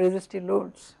can't drive resistive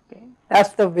loads, okay. That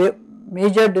is the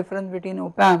major difference between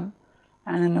op-amp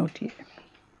and an OTA.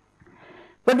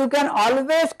 But you can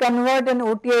always convert an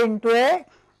OTA into a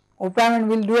op-amp, and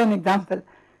we will do an example.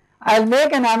 I will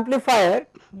make an amplifier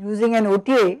using an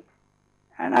OTA,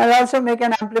 and I will also make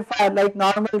an amplifier like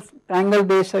normal triangle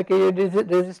based circuit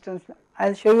resistance I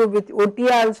will show you with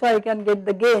OTA also I can get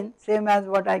the gain same as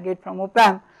what I get from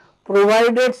op-amp,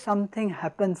 provided something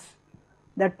happens.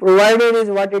 That provided is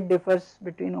what it differs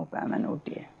between op-amp and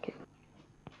OTA. Okay.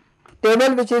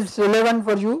 Table which is relevant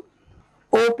for you,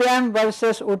 op-amp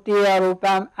versus OTA or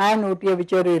op-amp and OTA,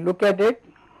 whichever you look at it.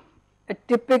 A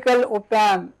typical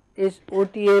op-amp is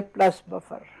OTA plus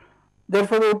buffer,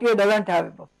 therefore OTA does not have a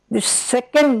buffer. The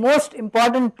second most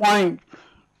important point,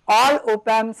 all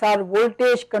op-amps are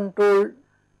voltage controlled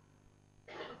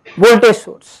voltage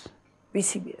source,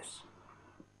 VCBS.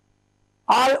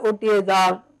 All OTAs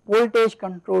are voltage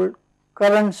controlled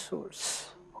current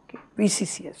source, okay,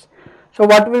 VCCS. So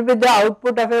what will be the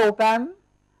output of a op-amp?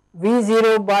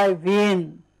 V0 by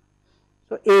Vin,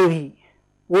 so AV,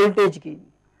 voltage gain.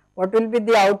 What will be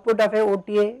the output of a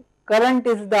OTA? Current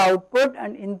is the output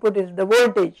and input is the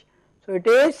voltage. So it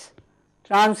is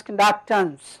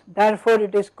transconductance, therefore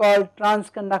it is called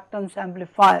transconductance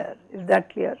amplifier. Is that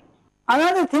clear?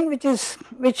 Another thing which is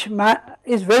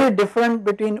very different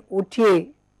between OTA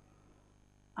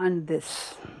and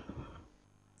this.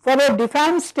 For a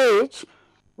defined stage,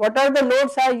 what are the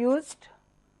loads are used?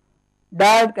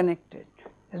 Diode connected.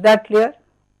 Is that clear?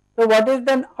 So what is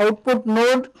the output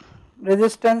node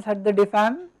resistance at the diff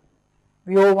amp?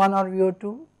 VO1 or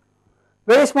VO2?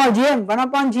 Very small GM, 1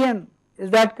 upon GM. Is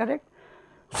that correct?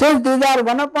 Since these are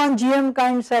 1 upon GM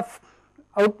kinds of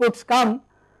outputs come,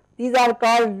 these are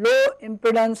called low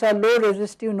impedance or low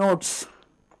resistive nodes.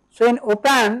 So in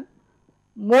op-amp,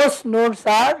 most nodes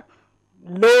are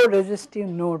low resistive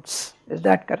nodes. Is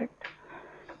that correct?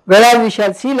 Whereas we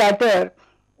shall see later,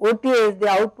 OTAs, the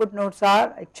output nodes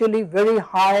are actually very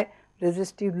high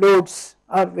resistive loads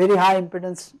or very high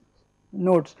impedance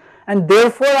nodes, and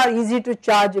therefore are easy to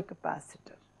charge a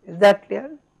capacitor. Is that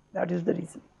clear? That is the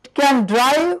reason. It can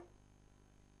drive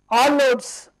all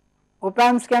loads,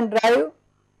 op-amps can drive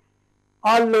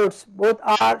all loads, both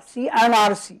RC and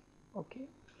RC, okay.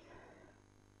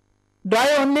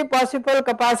 Drive only possible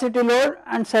capacitive load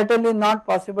and certainly not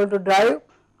possible to drive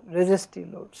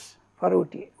resistive loads for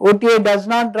OTA. OTA does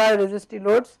not drive resistive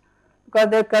loads because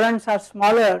their currents are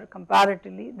smaller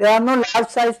comparatively. There are no large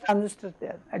size transistors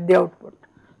there at the output.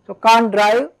 So can't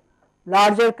drive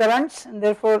larger currents, and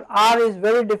therefore R is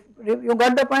very different. You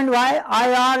got the point why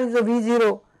IR is a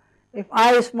V0. If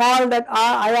I is small, that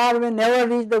IR may never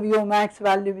reach the VO max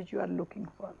value which you are looking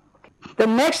for. Okay. The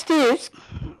next is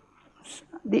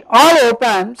the all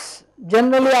op-amps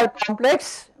generally are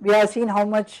complex. We have seen how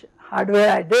much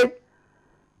hardware I did,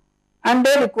 and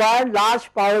they require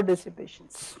large power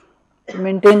dissipations to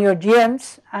maintain your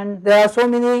GMs, and there are so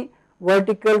many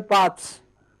vertical paths.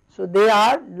 So they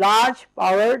are large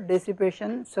power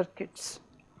dissipation circuits.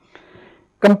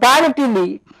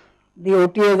 Comparatively, the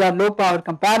OTAs are low power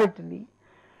comparatively,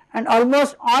 and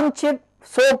almost on chip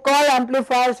so called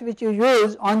amplifiers which you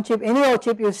use on chip, any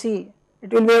chip you see,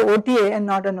 it will be an OTA and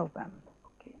not an op-amp.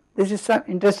 Okay. This is some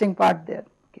interesting part there.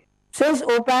 Okay. Since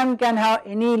op-amp can have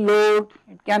any load,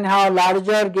 it can have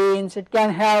larger gains, it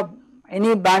can have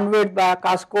any bandwidth by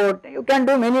cascode, you can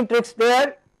do many tricks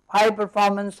there, high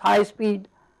performance, high speed.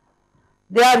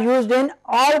 They are used in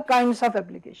all kinds of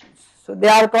applications. So they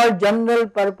are called general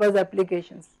purpose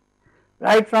applications,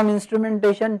 right from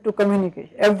instrumentation to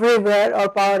communication, everywhere, or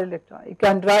power electronics, you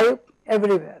can drive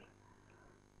everywhere.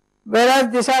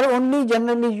 Whereas these are only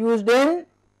generally used in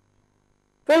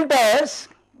filters,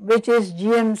 which is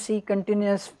GMC,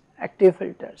 continuous active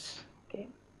filters. Okay.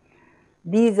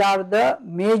 These are the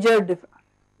major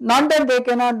not that they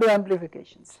cannot do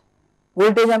amplifications.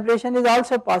 Voltage amplification is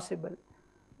also possible,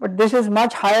 but this is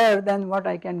much higher than what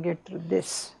I can get through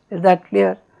this. Is that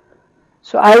clear?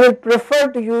 So I will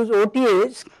prefer to use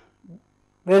OTAs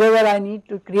wherever I need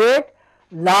to create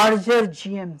larger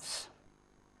GMs,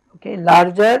 okay,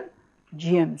 larger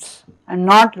GMs and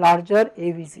not larger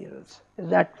AV0s. Is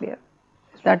that clear?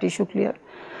 Is that issue clear?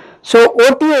 So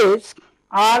OTAs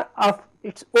are of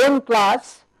its own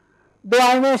class, though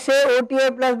I may say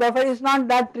OTA plus buffer is not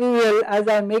that trivial as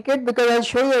I make it, because I will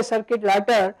show you a circuit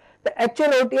later. The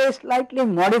actual OTA is slightly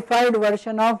modified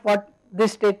version of what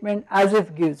this statement as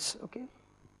if gives. Okay.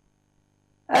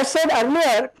 As said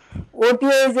earlier, OTA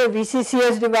is a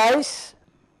VCCS device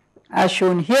as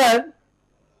shown here.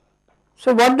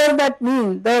 So what does that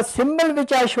mean? The symbol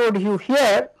which I showed you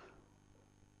here,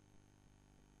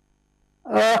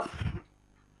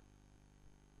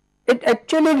 it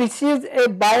actually receives a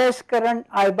bias current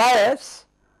I bias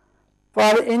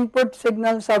for input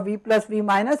signals of V plus V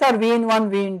minus or V in 1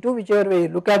 V in 2, whichever way you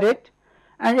look at it,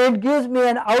 and it gives me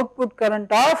an output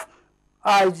current of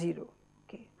I0.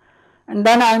 Okay. And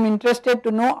then I am interested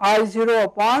to know I0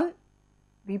 upon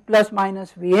V plus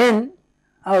minus V in,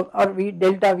 or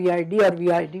delta VID or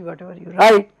VID, whatever you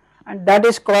write, and that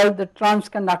is called the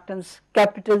transconductance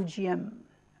capital GM.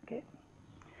 Okay.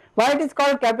 Why it is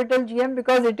called capital GM?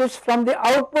 Because it is from the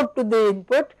output to the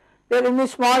input, there are only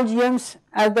small GMs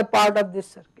as the part of this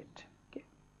circuit. Okay.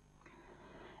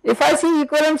 If I see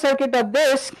equivalent circuit of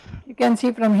this, you can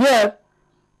see from here,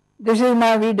 this is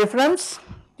my V difference,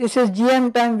 this is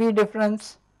GM times V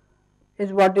difference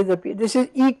is what is the P, this is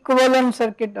equivalent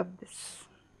circuit of this.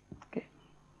 Okay.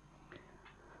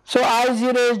 So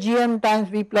I0 is GM times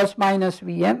V plus minus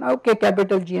VM, okay,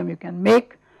 capital GM you can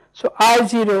make. So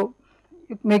I0,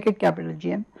 you make it capital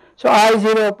GM. So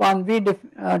I0 upon V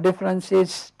difference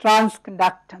is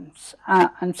transconductance,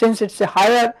 and since it is a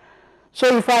higher,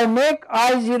 so if I make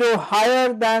I0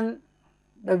 higher than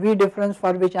the V difference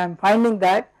for which I am finding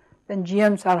that, then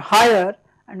GMs are higher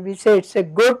and we say it is a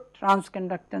good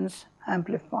transconductance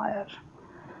amplifier.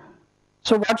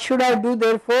 So what should I do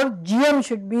therefore? GM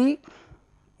should be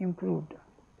improved,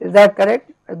 is that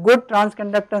correct? A good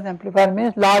transconductance amplifier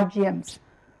means large GMs.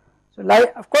 So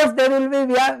like, of course there will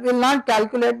be, we will not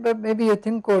calculate, but maybe you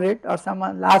think over it, or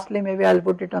lastly maybe I will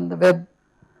put it on the web.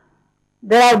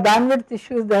 There are bandwidth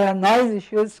issues, there are noise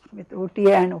issues with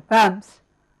OTA and op-amps.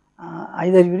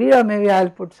 Either you read or maybe I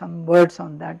will put some words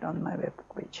on that on my web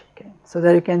page, okay, so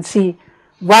that you can see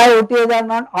why OTAs are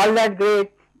not all that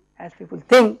great as people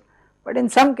think, but in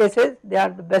some cases they are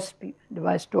the best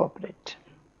device to operate.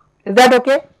 Is that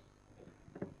okay?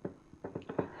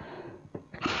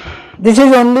 This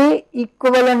is only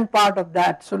equivalent part of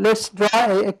that. So let us draw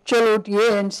a actual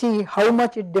OTA and see how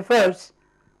much it differs.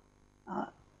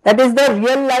 That is the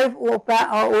real life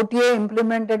OTA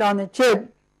implemented on a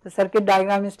chip. The circuit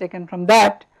diagram is taken from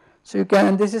that. So you can,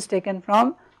 and this is taken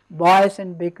from Boyce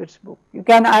and Baker's book. You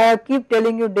can, I keep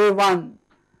telling you day one,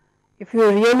 if you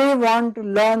really want to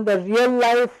learn the real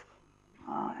life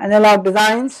analog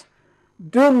designs,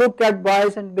 do look at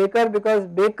Boyce and Baker, because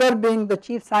Baker being the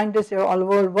chief scientist of all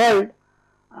over world,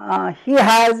 he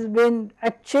has been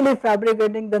actually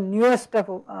fabricating the newest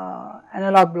of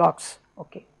analog blocks,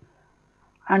 okay.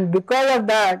 And because of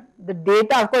that, the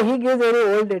data, of course he gives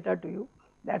very old data to you,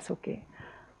 that is okay,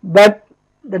 but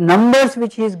the numbers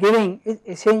which he is giving is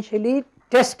essentially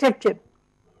tested chip.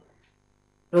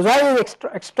 Rosai is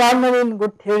extraordinary in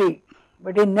good theory,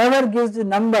 but he never gives the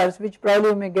numbers which probably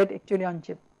you may get actually on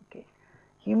chip, okay.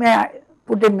 He may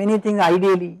put in many things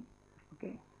ideally,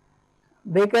 okay.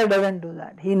 Baker does not do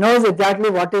that, he knows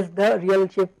exactly what is the real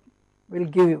chip will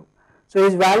give you. So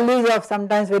his values of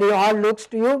sometimes very odd looks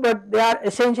to you, but they are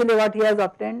essentially what he has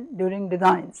obtained during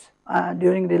designs,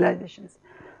 during realizations.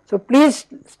 So please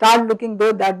start looking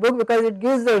though that book, because it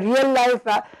gives the real life,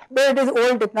 but it is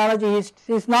old technology, it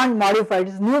is not modified,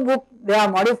 his new book they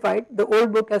are modified, the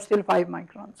old book has still 5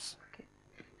 microns, okay.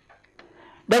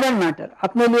 Does not matter,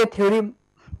 अपने लिए theory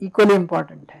equally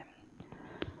important है.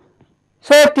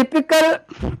 So a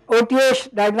typical OTA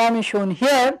diagram is shown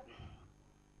here.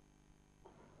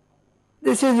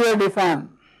 This is your DFAM,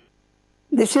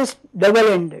 this is double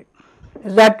ended,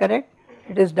 is that correct?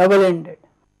 It is double ended.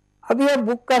 अब यह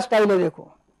book का style है,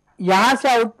 देखो यहाँ से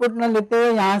आउटपुट न लेते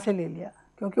हुए यहाँ से ले लिया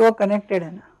क्योंकि वो कनेक्टेड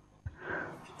है ना.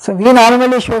 So we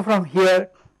normally show from here,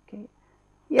 okay,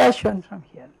 he has shown from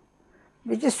here,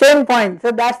 which is same point.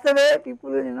 So that's the way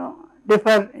people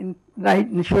differ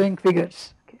in showing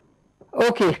figures, okay.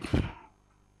 Okay,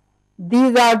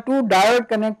 these are two diode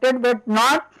connected but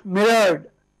not mirrored,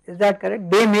 is that correct?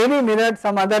 They may be mirrored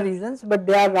some other reasons, but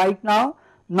they are right now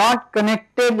not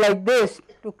connected like this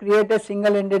to create a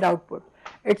single ended output.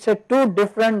 It is a two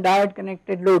different diode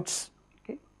connected loads,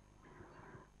 okay.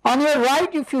 On your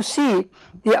right, if you see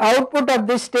the output of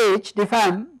this stage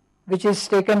DFAM, which is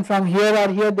taken from here or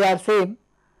here, they are same,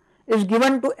 is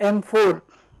given to M4,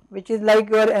 which is like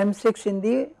your M6 in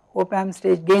the op-amp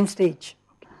stage, gain stage.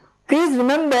 Please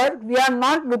remember, we are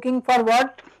not looking for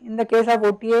what in the case of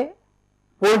OTA,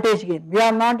 voltage gain. We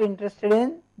are not interested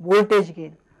in voltage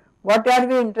gain. What are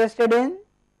we interested in?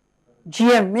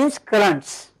 GM means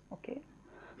currents, okay.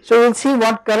 So we will see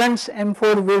what currents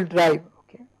M4 will drive,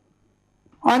 okay.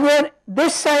 On your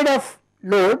this side of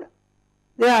load,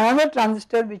 there is another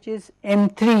transistor which is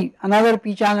M3, another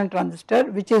p channel transistor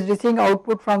which is receiving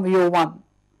output from VO1.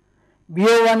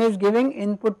 VO1 is giving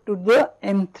input to the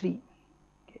M3,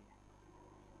 okay.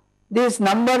 These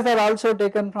numbers are also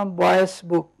taken from Boyce's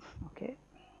book, okay.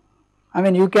 I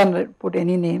mean you can put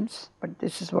any names, but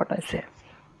this is what I say.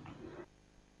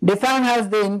 DFAM has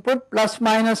the input plus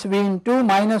minus V in 2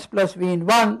 minus plus V in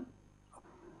 1.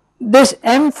 This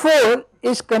M4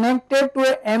 is connected to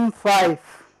a M5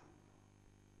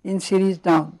 in series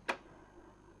down.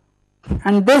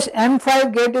 and this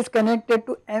M5 gate is connected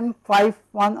to M51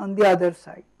 on the other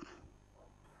side,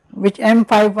 which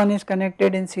M51 is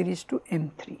connected in series to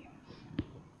M3.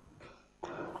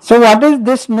 So what is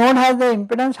this node has the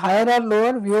impedance higher or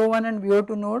lower, VO1 and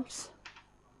VO2 nodes?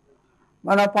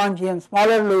 1 upon GM,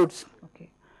 smaller loads, okay.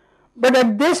 But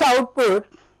at this output,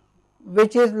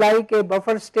 which is like a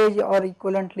buffer stage or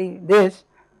equivalently this,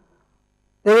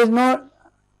 there is no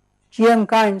GM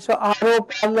kind, so RO,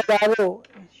 parallel RO,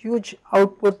 huge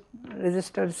output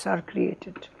resistors are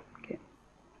created, okay.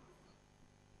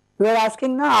 We are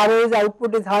asking now, RO is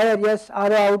output is higher, yes,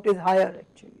 RO out is higher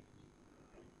actually.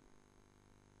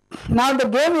 Now the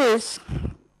game is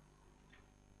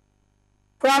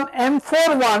from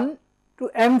M41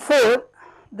 to M4,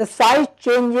 the size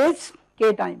changes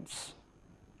k times.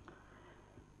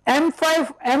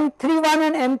 M5,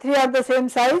 M31 and M3 are the same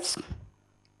size,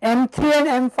 M3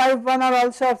 and M51 are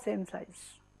also of same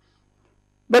size.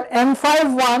 But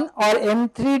M51 or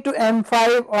M3 to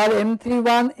M5 or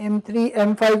M31, M3,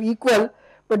 M5 equal,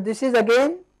 but this is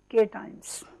again k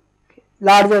times, okay,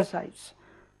 larger size.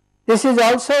 This is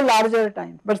also larger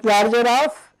times, but larger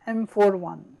of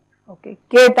M41, okay,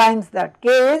 k times that,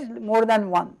 k is more than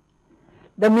 1.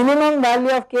 The minimum value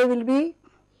of k will be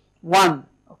 1,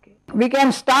 okay. We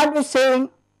can start with saying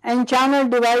n channel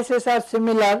devices are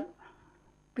similar,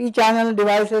 p channel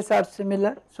devices are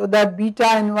similar, so that beta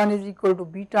n1 is equal to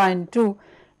beta n2,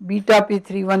 beta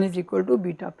p31 is equal to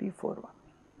beta p41.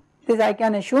 This I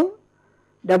can assume,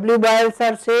 W bias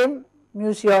are same,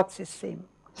 mu Cox is same.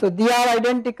 So they are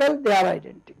identical, they are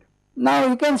identical. Now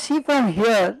you can see from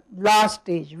here, last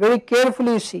stage, very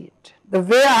carefully see it. The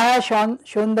way I have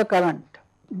shown the current.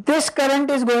 This current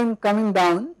is coming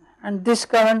down and this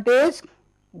current is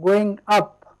going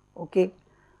up, okay.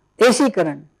 AC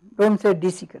current, don't say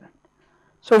DC current.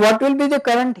 So what will be the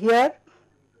current here?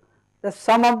 The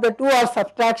sum of the two or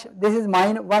subtraction, this is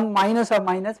 1 minus of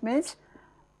minus means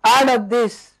add of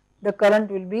this, the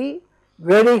current will be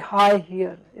very high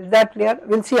here. Is that clear?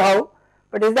 We will see how,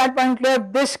 but is that point clear?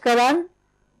 This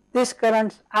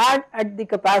currents add at the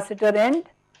capacitor end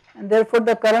and therefore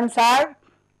the currents are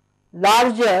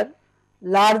larger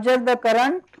the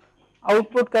current,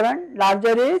 output current,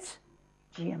 larger is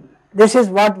GM. This is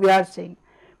what we are saying.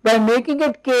 By making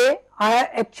it K, I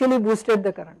actually boosted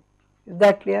the current. Is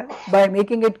that clear? By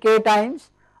making it K times,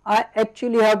 I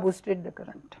actually have boosted the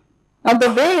current. Now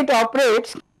the way it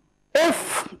operates,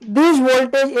 if these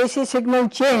voltage AC signal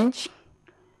change,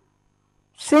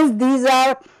 since these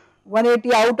are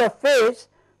 180 out of phase,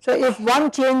 so if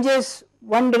one changes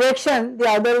one direction, the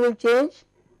other will change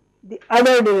the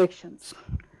other directions.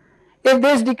 If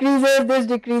this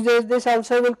decreases, this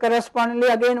also will correspondingly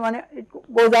again when it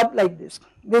goes up like this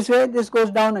way, this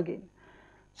goes down again.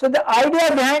 So the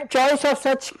idea behind choice of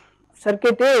such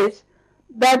circuit is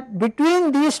that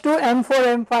between these two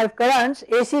M4, M5 currents,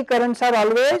 AC currents are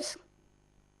always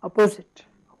opposite,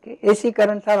 okay. AC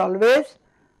currents are always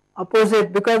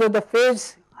opposite because of the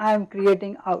phase I am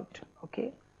creating out,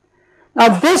 okay.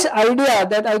 Now this idea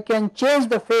that I can change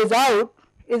the phase out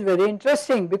is very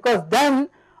interesting because then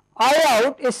I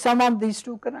out is sum of these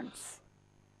two currents.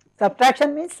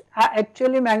 Subtraction means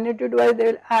actually magnitude wise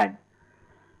they will add.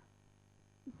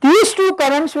 These two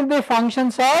currents will be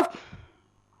functions of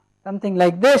something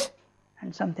like this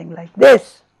and something like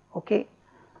this, okay.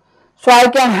 So I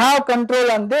can have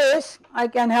control on this, I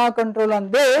can have control on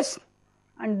this,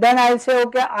 and then I will say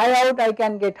okay, I out I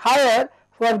can get higher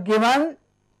for given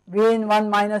V in 1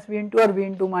 minus V in 2 or V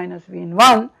in 2 minus V in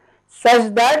 1,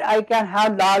 such that I can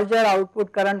have larger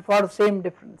output current for same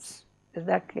difference. Is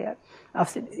that clear?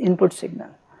 Of input signal.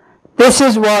 This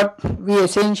is what we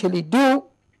essentially do.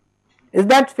 Is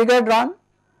that figure drawn?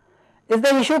 Is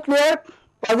the issue clear?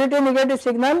 Positive negative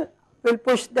signal will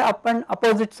push the up and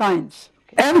opposite signs.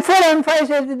 M4,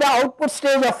 M5 is the output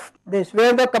stage of this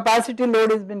where the capacity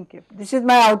load has been kept. This is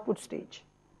my output stage.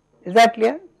 Is that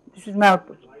clear? This is my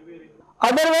output.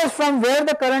 Otherwise from where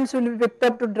the currents will be picked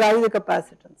up to drive the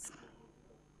capacitance.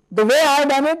 The way I have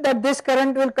done it, that this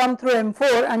current will come through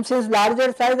M4 and since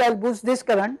larger size I will boost this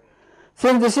current.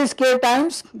 Since this is K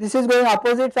times, this is going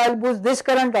opposite, so I will boost this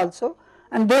current also,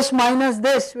 and this minus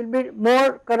this will be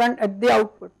more current at the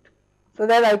output so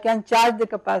that I can charge the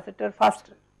capacitor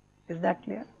faster. Is that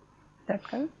clear? Is that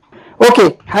clear?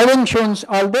 Okay, having shown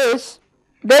all this,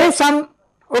 there is some,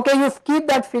 okay, you keep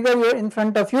that figure here in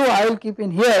front of you, I will keep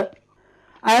in here.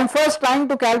 I am first trying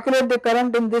to calculate the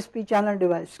current in this P channel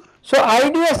device. So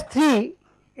IDS 3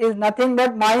 is nothing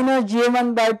but minus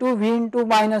GM1 by 2 V in 2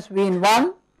 minus V in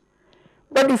 1.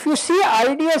 But if you see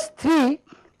IDS 3,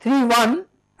 3, 1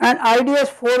 and IDS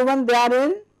 4, 1, they are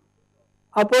in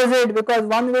opposite, because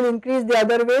one will increase, the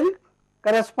other will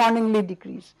correspondingly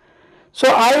decrease. So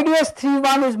IDS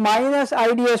 3.1 is minus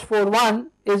IDS 4.1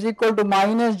 is equal to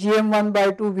minus GM1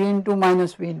 by 2 V into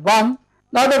minus V1.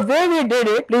 Now the way we did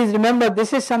it, please remember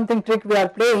this is something trick we are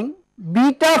playing.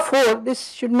 Beta 4,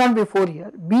 this should not be 4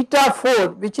 here, beta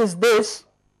 4, which is this,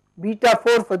 beta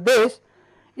 4 for this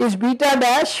is beta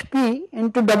dash P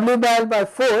into W by L by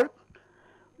 4,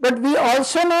 but we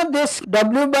also know this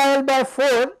W by L by 4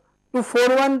 to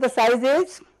 4.1 the size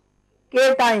is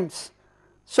K times.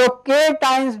 So K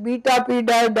times beta P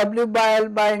dash W by L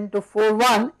by into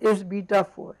 4.1 is beta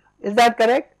 4. Is that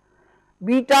correct?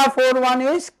 Beta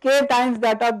 4.1 is K times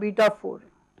that of beta 4.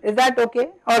 Is that okay?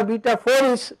 Or beta 4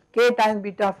 is K times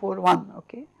beta 4.1,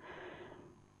 okay.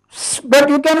 But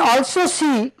you can also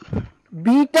see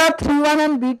beta 3.1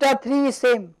 and beta 3 is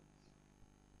same.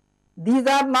 These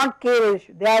are not K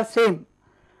ratio, they are same.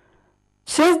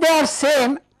 Since they are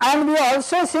same, and we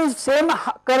also, since same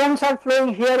currents are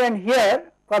flowing here and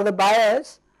here for the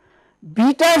bias,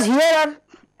 betas here are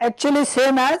actually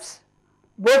same as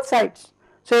both sides.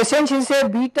 So essentially say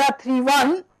beta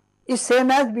 3.1 is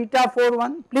same as beta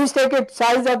 4.1. Please take it,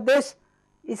 size of this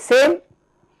is same.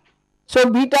 So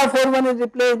beta 4.1 is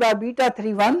replaced by beta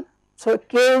 3.1. So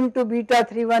K into beta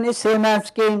 3.1 is same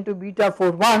as K into beta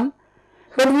 4.1.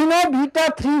 But we know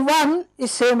beta 3.1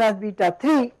 is same as beta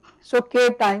 3. So K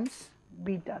times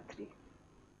beta 3.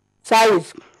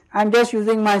 Size, I am just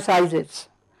using my sizes.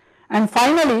 And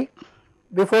finally,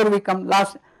 before we come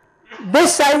last,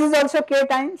 this size is also K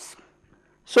times.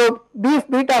 So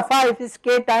beta 5 is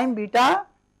K times beta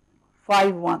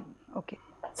 5.1, okay.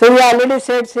 So we already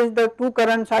said since the two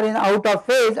currents are in out of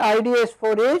phase, IDS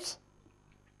 4 is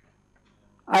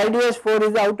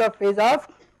out of phase of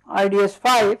IDS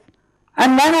 5,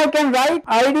 and then I can write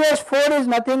IDS 4 is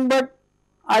nothing but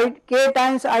K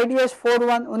times IDS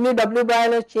 4.1, only W by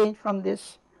L has changed from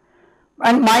this,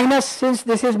 and minus, since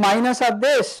this is minus of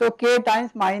this, so K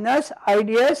times minus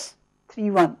IDS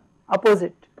 3.1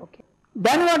 opposite, okay.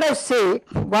 Then what I say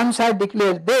once I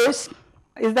declare this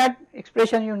is that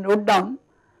expression you note down.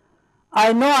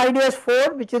 I know IDS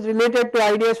 4 which is related to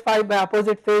IDS 5 by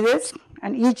opposite phases,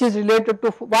 and each is related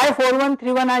to, why 4.1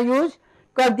 3.1 I use,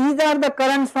 because these are the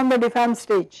currents from the defined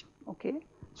stage, okay.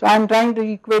 So I am trying to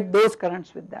equate those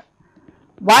currents with that.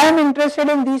 Why I am interested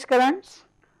in these currents?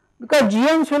 Because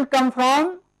GMs will come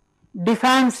from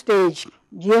defined stage,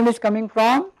 GM is coming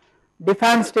from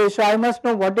defined stage, so I must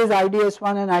know what is IDS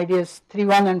 1 and IDS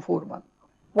 3.1 and 4.1.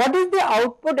 What is the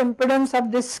output impedance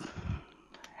of this?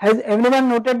 Has everyone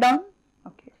noted down?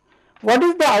 Okay. What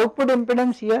is the output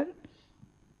impedance here?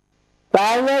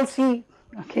 Parallel C,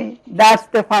 okay, that's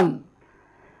the fun.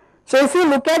 So if you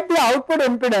look at the output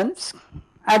impedance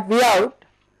at V out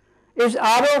is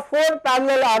RO4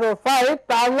 parallel RO5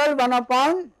 parallel 1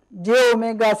 upon j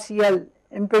omega CL,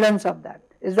 impedance of that.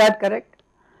 Is that correct?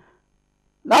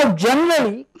 Now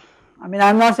generally, I mean I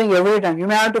am not saying every time, you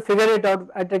may have to figure it out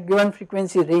at a given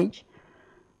frequency range.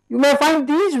 You may find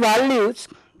these values,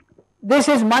 this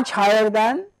is much higher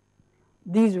than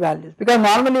these values, because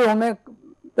normally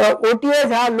the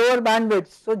OTAs have lower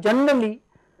bandwidths, so generally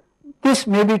this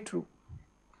may be true,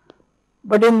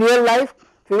 but in real life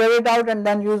figure it out and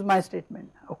then use my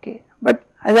statement, okay. But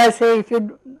as I say, if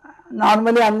you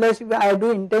normally, unless I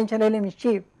do intentionally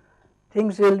mischief,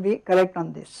 things will be correct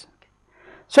on this.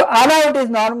 So R out is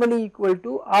normally equal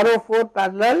to RO4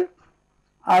 parallel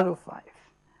RO5.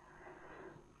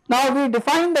 Now we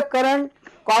define the current,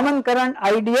 common current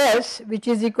IDS, which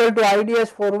is equal to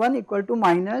IDS 4.1 equal to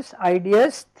minus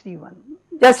IDS 3.1,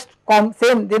 just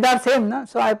same, they are same, na?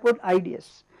 So I put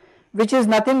IDS, which is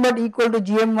nothing but equal to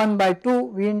GM1 by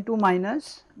 2 V into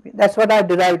minus V, that is what I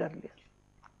derived earlier.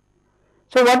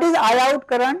 So what is I out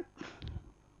current?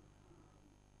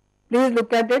 Please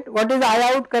look at it. What is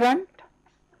I out current?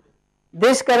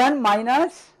 This current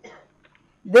minus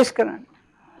this current.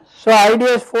 So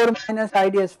IDS 4 minus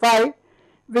IDS 5,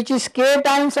 which is K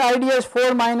times IDS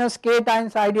 4 minus K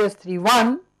times IDS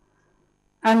 3.1,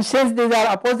 and since these are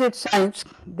opposite signs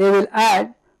they will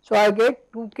add, so I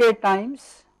get 2K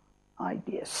times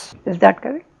IDS. Is that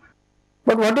correct?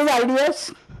 But what is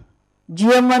IDS?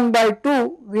 GM1 by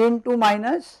 2 V into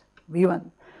minus V1.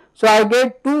 So I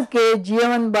get 2K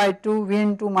GM1 by 2 V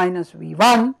into minus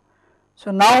V1.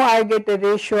 So now I get a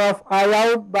ratio of I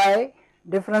out by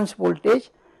difference voltage,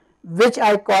 which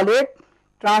I call it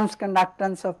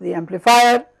transconductance of the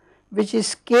amplifier, which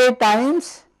is K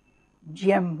times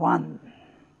GM1.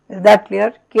 Is that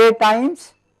clear? K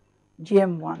times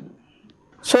GM1.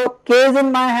 So K is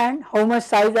in my hand, how much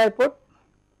size I put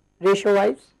ratio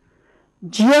wise.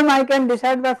 GM I can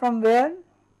decide by from where?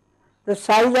 the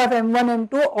size of M1,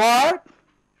 M2 or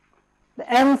the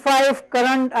M5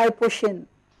 current I push in,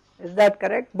 is that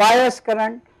correct? Bias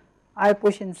current I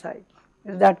push inside,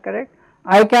 is that correct?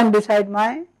 I can decide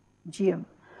my GM.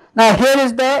 Now here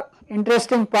is the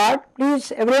interesting part,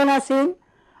 please everyone has seen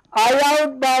I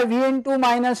out by Vn2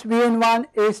 minus Vn1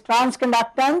 is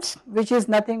transconductance, which is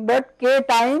nothing but K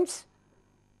times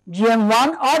Gm1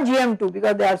 or Gm2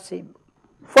 because they are same.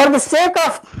 For the sake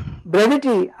of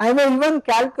brevity, I may even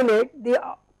calculate the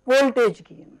voltage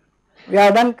gain. We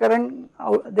have done current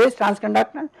this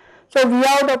transconductance. So V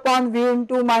out upon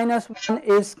Vn2 minus 1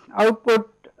 is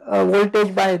output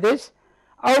voltage by this.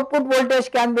 Output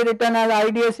voltage can be written as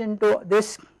IDS into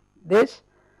this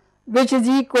which is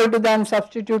equal to, then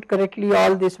substitute correctly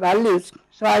all these values.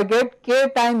 So I get K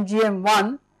times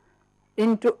Gm1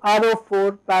 into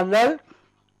RO4 parallel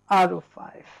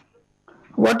RO5.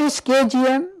 What is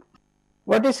KGM?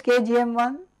 What is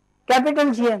KGM1? Capital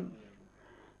GM.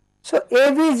 So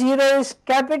AV0 is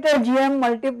capital GM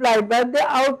multiplied by the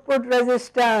output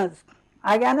resistance.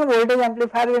 आ गया ना voltage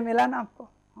amplifier भी मिला ना आपको.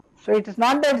 So it is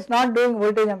not that it is not doing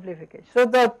voltage amplification. So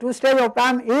the two-stage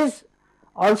op-amp is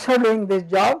also doing this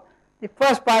job. The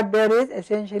first part there is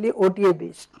essentially OTA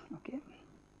based. Okay.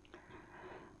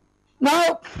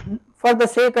 Now for the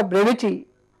sake of brevity,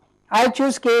 I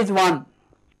choose K is 1,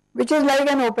 which is like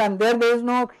an op-amp. There is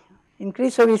no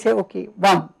increase, so we say okay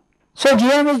 1. So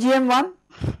GM is GM1,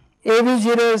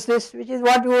 AV0 is this, which is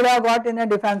what we would have got in a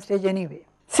defense stage anyway.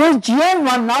 Since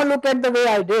GM1, now look at the way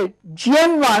I did,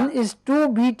 GM1 is 2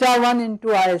 beta 1 into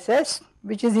ISS,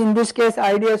 which is in this case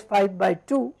IDS 5 by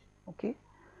 2, okay.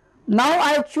 Now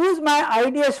I choose my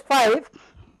IDS 5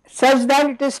 such that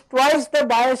it is twice the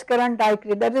bias current I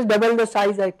create, that is double the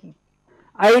size I keep.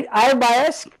 I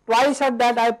bias, twice of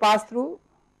that I pass through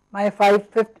my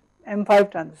 5th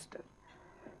M5 transistor.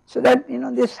 So that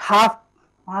this half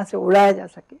वहाँ से उड़ाया जा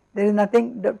सके, there is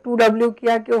nothing, 2W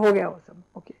किया क्यों हो गया वो सब,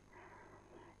 okay.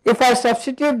 If I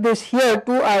substitute this here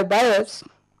 2I bias,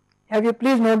 have you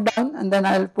please note down and then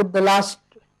I will put the last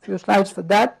few slides for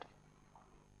that.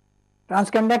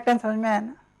 Transconductance समझ में है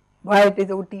ना, why it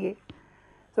is OTA.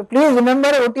 So please remember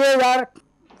OTAs are,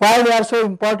 why they are so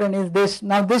important is this.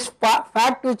 Now this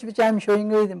fact which I am showing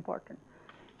you is important,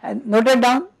 and note it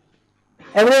down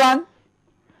everyone.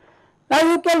 Now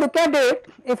you can look at it,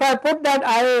 if I put that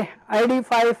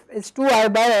ID5 is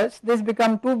 2I bias, this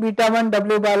becomes 2 beta 1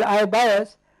 W by I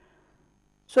bias.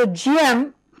 So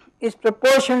GM is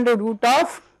proportional to root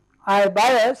of I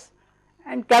bias,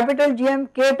 and capital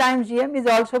GM, K times GM is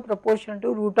also proportional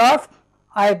to root of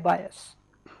I bias.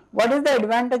 What is the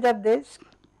advantage of this?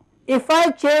 If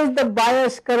I change the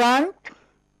bias current,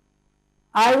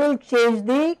 I will change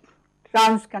the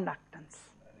transconductance.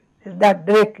 Is that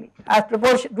directly as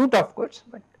proportion root of course,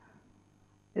 but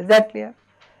is that clear?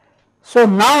 So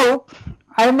now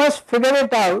I must figure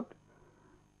it out.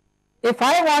 If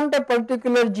I want a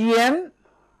particular GM,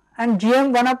 and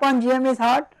GM 1 upon GM is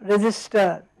what?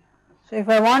 Resistor. So if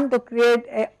I want to create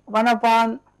a 1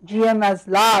 upon GM as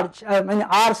large,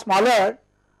 R smaller,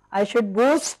 I should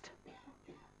boost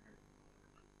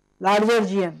larger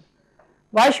GM.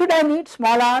 Why should I need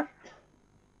small r?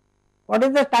 What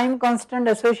is the time constant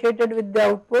associated with the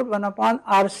output? 1 upon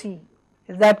RC,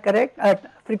 is that correct?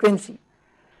 Frequency.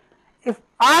 If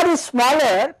R is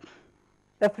smaller,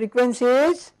 the frequency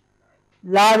is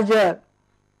larger.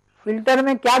 Filter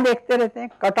में क्या देखते रहते हैं?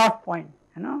 Cut off point,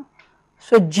 है ना?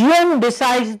 So GM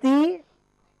decides the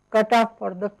cut off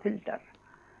for the filter,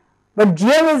 but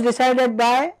GM is decided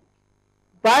by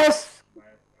bias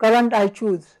current I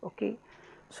choose, okay.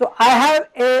 So I have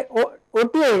a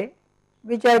OTA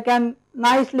which I can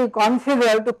nicely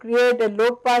configure to create a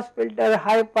low pass filter,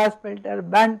 high pass filter,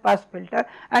 band pass filter,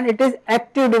 and it is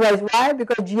active device. Why?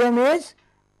 Because GM is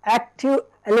active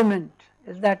element,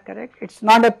 is that correct? It is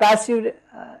not a passive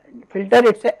filter,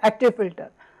 it is an active filter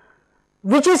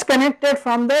which is connected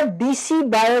from the DC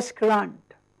bias current.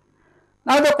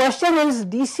 Now the question is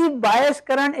DC bias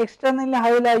current externally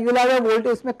high, you will have a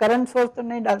voltage, इसमें current source तो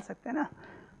नहीं डाल सकते ना.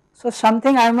 So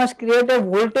something I must create a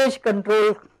voltage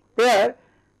control there.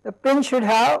 The pin should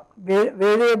have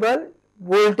variable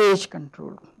voltage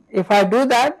control. If I do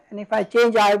that, and if I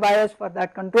change I bias for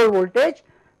that control voltage,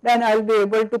 then I will be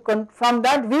able to, from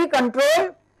that V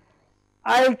control,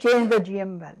 I will change the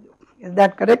GM value. Is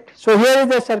that correct? So here is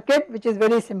the circuit which is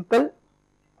very simple.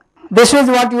 This is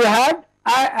what you had.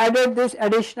 I added this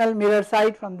additional mirror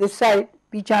side from this side,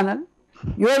 P channel.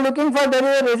 You are looking for, there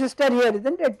is a resistor here,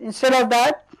 isn't it? Instead of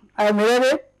that, I mirror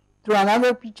it through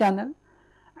another P channel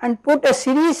and put a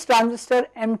series transistor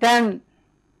M10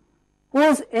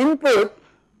 whose input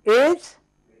is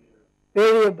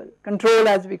variable control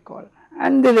as we call,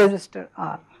 and the resistor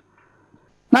R.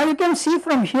 Now you can see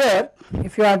from here,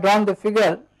 if you have drawn the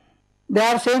figure, they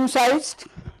are same sized,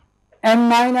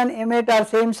 M9 and M8 are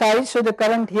same size, so the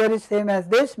current here is same as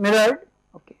this, mirrored.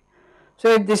 Okay.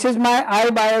 So if this is my I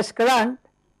bias current,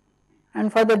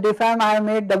 and for the diff amp I have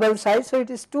made double size, so it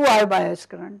is 2 I bias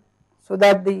current, so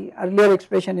that the earlier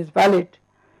expression is valid.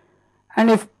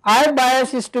 And if I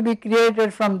bias is to be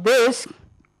created from this,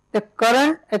 the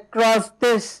current across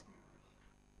this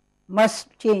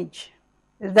must change,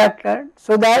 is that correct?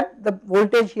 So that the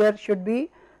voltage here should be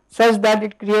such that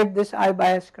it creates this I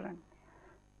bias current.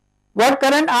 What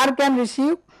current R can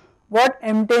receive, what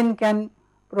M10 can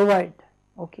provide,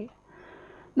 okay.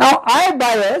 Now I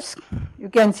bias, you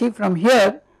can see from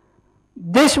here,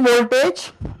 this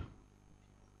voltage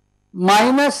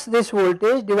minus this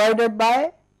voltage divided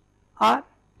by R.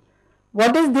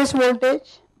 What is this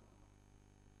voltage?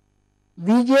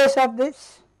 VGS of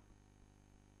this,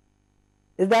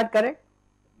 is that correct?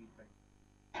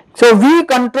 So V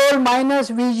control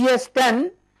minus VGS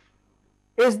 10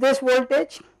 is this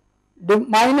voltage,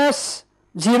 minus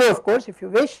 0 of course if you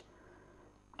wish,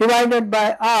 divided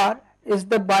by R is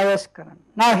the bias current.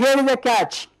 Now here is a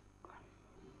catch.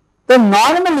 So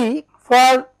normally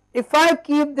for, if I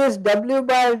keep this W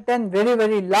by L10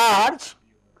 very large,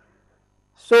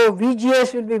 so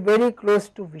VGS will be very close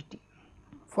to VT.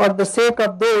 For the sake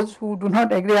of those who do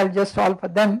not agree, I will just solve for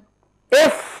them.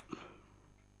 If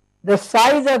the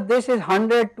size of this is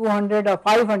 100, 200 or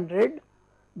 500,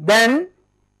 then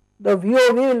the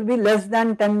VOV will be less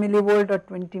than 10 millivolt or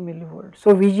 20 millivolt.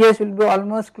 So VGS will be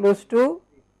almost close to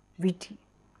VT.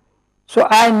 So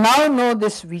I now know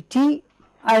this VT,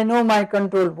 I know my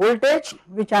control voltage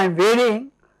which I am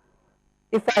varying.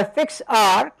 If I fix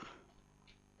R,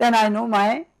 then I know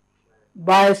my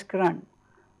bias current.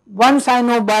 Once I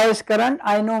know bias current,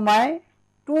 I know my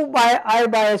 2 by I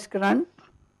bias current,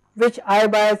 which I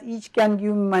bias each can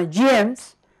give me my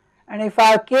GMs, and if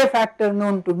I have K factor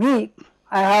known to me,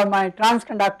 I have my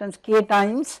transconductance K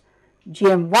times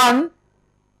GM1,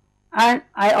 and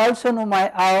I also know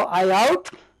my I out,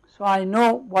 so I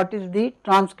know what is the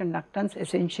transconductance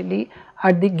essentially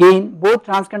at the gain, both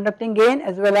transconducting gain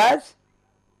as well as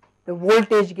the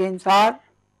voltage gains are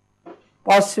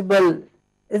possible.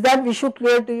 Is that issue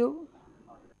clear to you?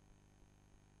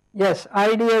 Yes,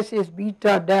 IDS is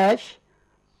beta dash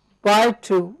by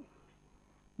 2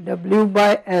 W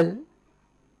by L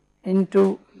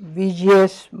into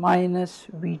VGS minus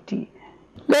VT.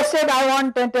 Let us say I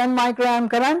want a 10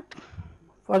 microamp current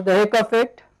for the heck of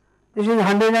it. This is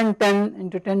 110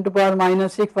 into 10 to the power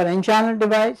minus 6 for n channel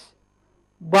device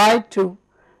by 2.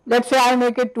 Let us say I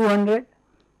make it 200,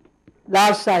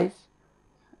 large size,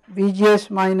 VGS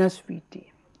minus VT.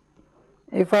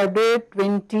 If I do it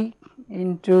 20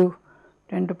 into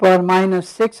 10 to the power minus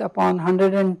 6 upon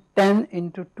 110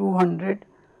 into 200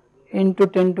 into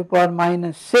 10 to the power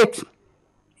minus 6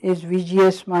 is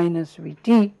VGS minus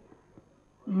VT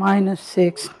minus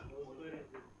 6.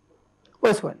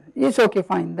 First one, it's okay,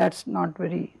 fine, that's not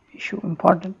very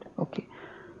important, okay.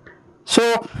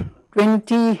 So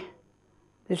 20,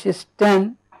 this is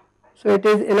 10, so it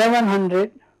is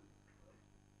 1100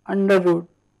 under root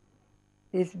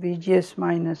is VGS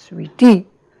minus VT.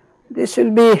 This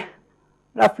will be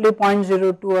roughly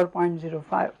 0.02 or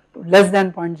 0.05, less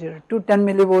than 0.02, 10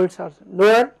 millivolts or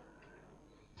lower.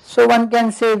 So one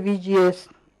can say VGS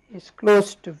is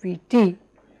close to VT.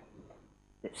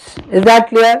 Is that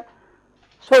clear?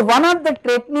 So one of the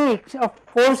techniques of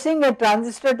forcing a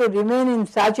transistor to remain in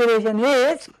saturation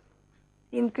is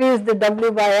increase the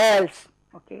W by L's,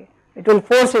 okay. It will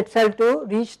force itself to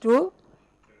reach to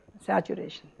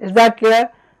saturation. Is that clear?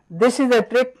 This is a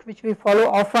trick which we follow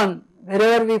often.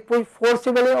 Wherever we push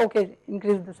forcibly, okay,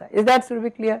 increase the size. Is that should be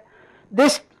clear?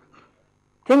 This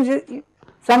thing,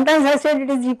 sometimes I said it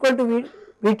is equal to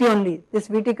VT only. This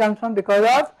VT comes from because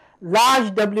of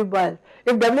large W by L.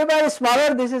 If W by L is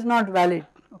smaller, this is not valid,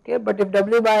 okay, but if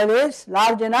W by L is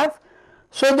large enough,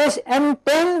 so this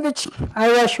M10 which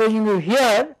I was showing you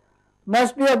here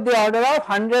must be of the order of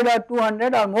 100 or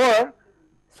 200 or more,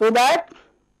 so that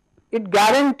it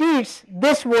guarantees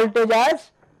this voltage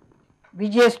as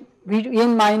VGS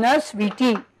in minus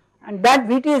VT, and that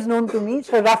VT is known to me,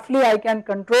 so roughly I can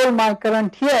control my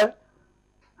current here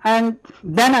and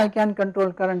then I can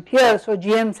control current here, so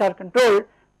GMs are controlled,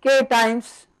 K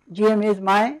times GM is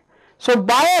my, so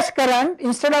bias current,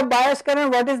 instead of bias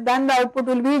current what is done, the output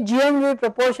will be GM will be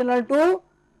proportional to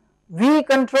V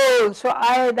control, so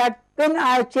that pin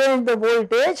I change the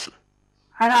voltage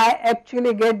and I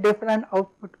actually get different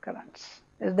output currents.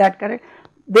 Is that correct?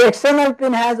 The external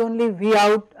pin has only V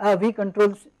out, V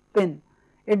controls pin.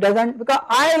 It doesn't, because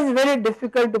I is very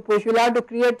difficult to push, you will have to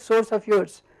create source of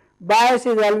yours, bias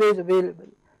is always available.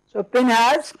 So pin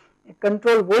has a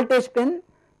control voltage pin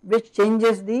which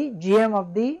changes the GM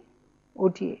of the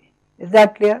OTA, is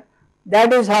that clear?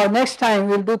 That is how next time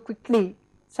we will do quickly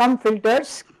some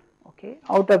filters, okay,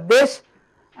 out of this,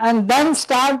 and then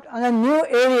start on a new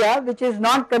area which is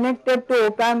not connected to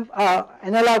op-amp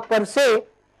analog per se,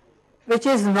 which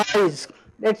is noise.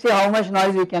 Let us see how much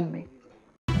noise we can make.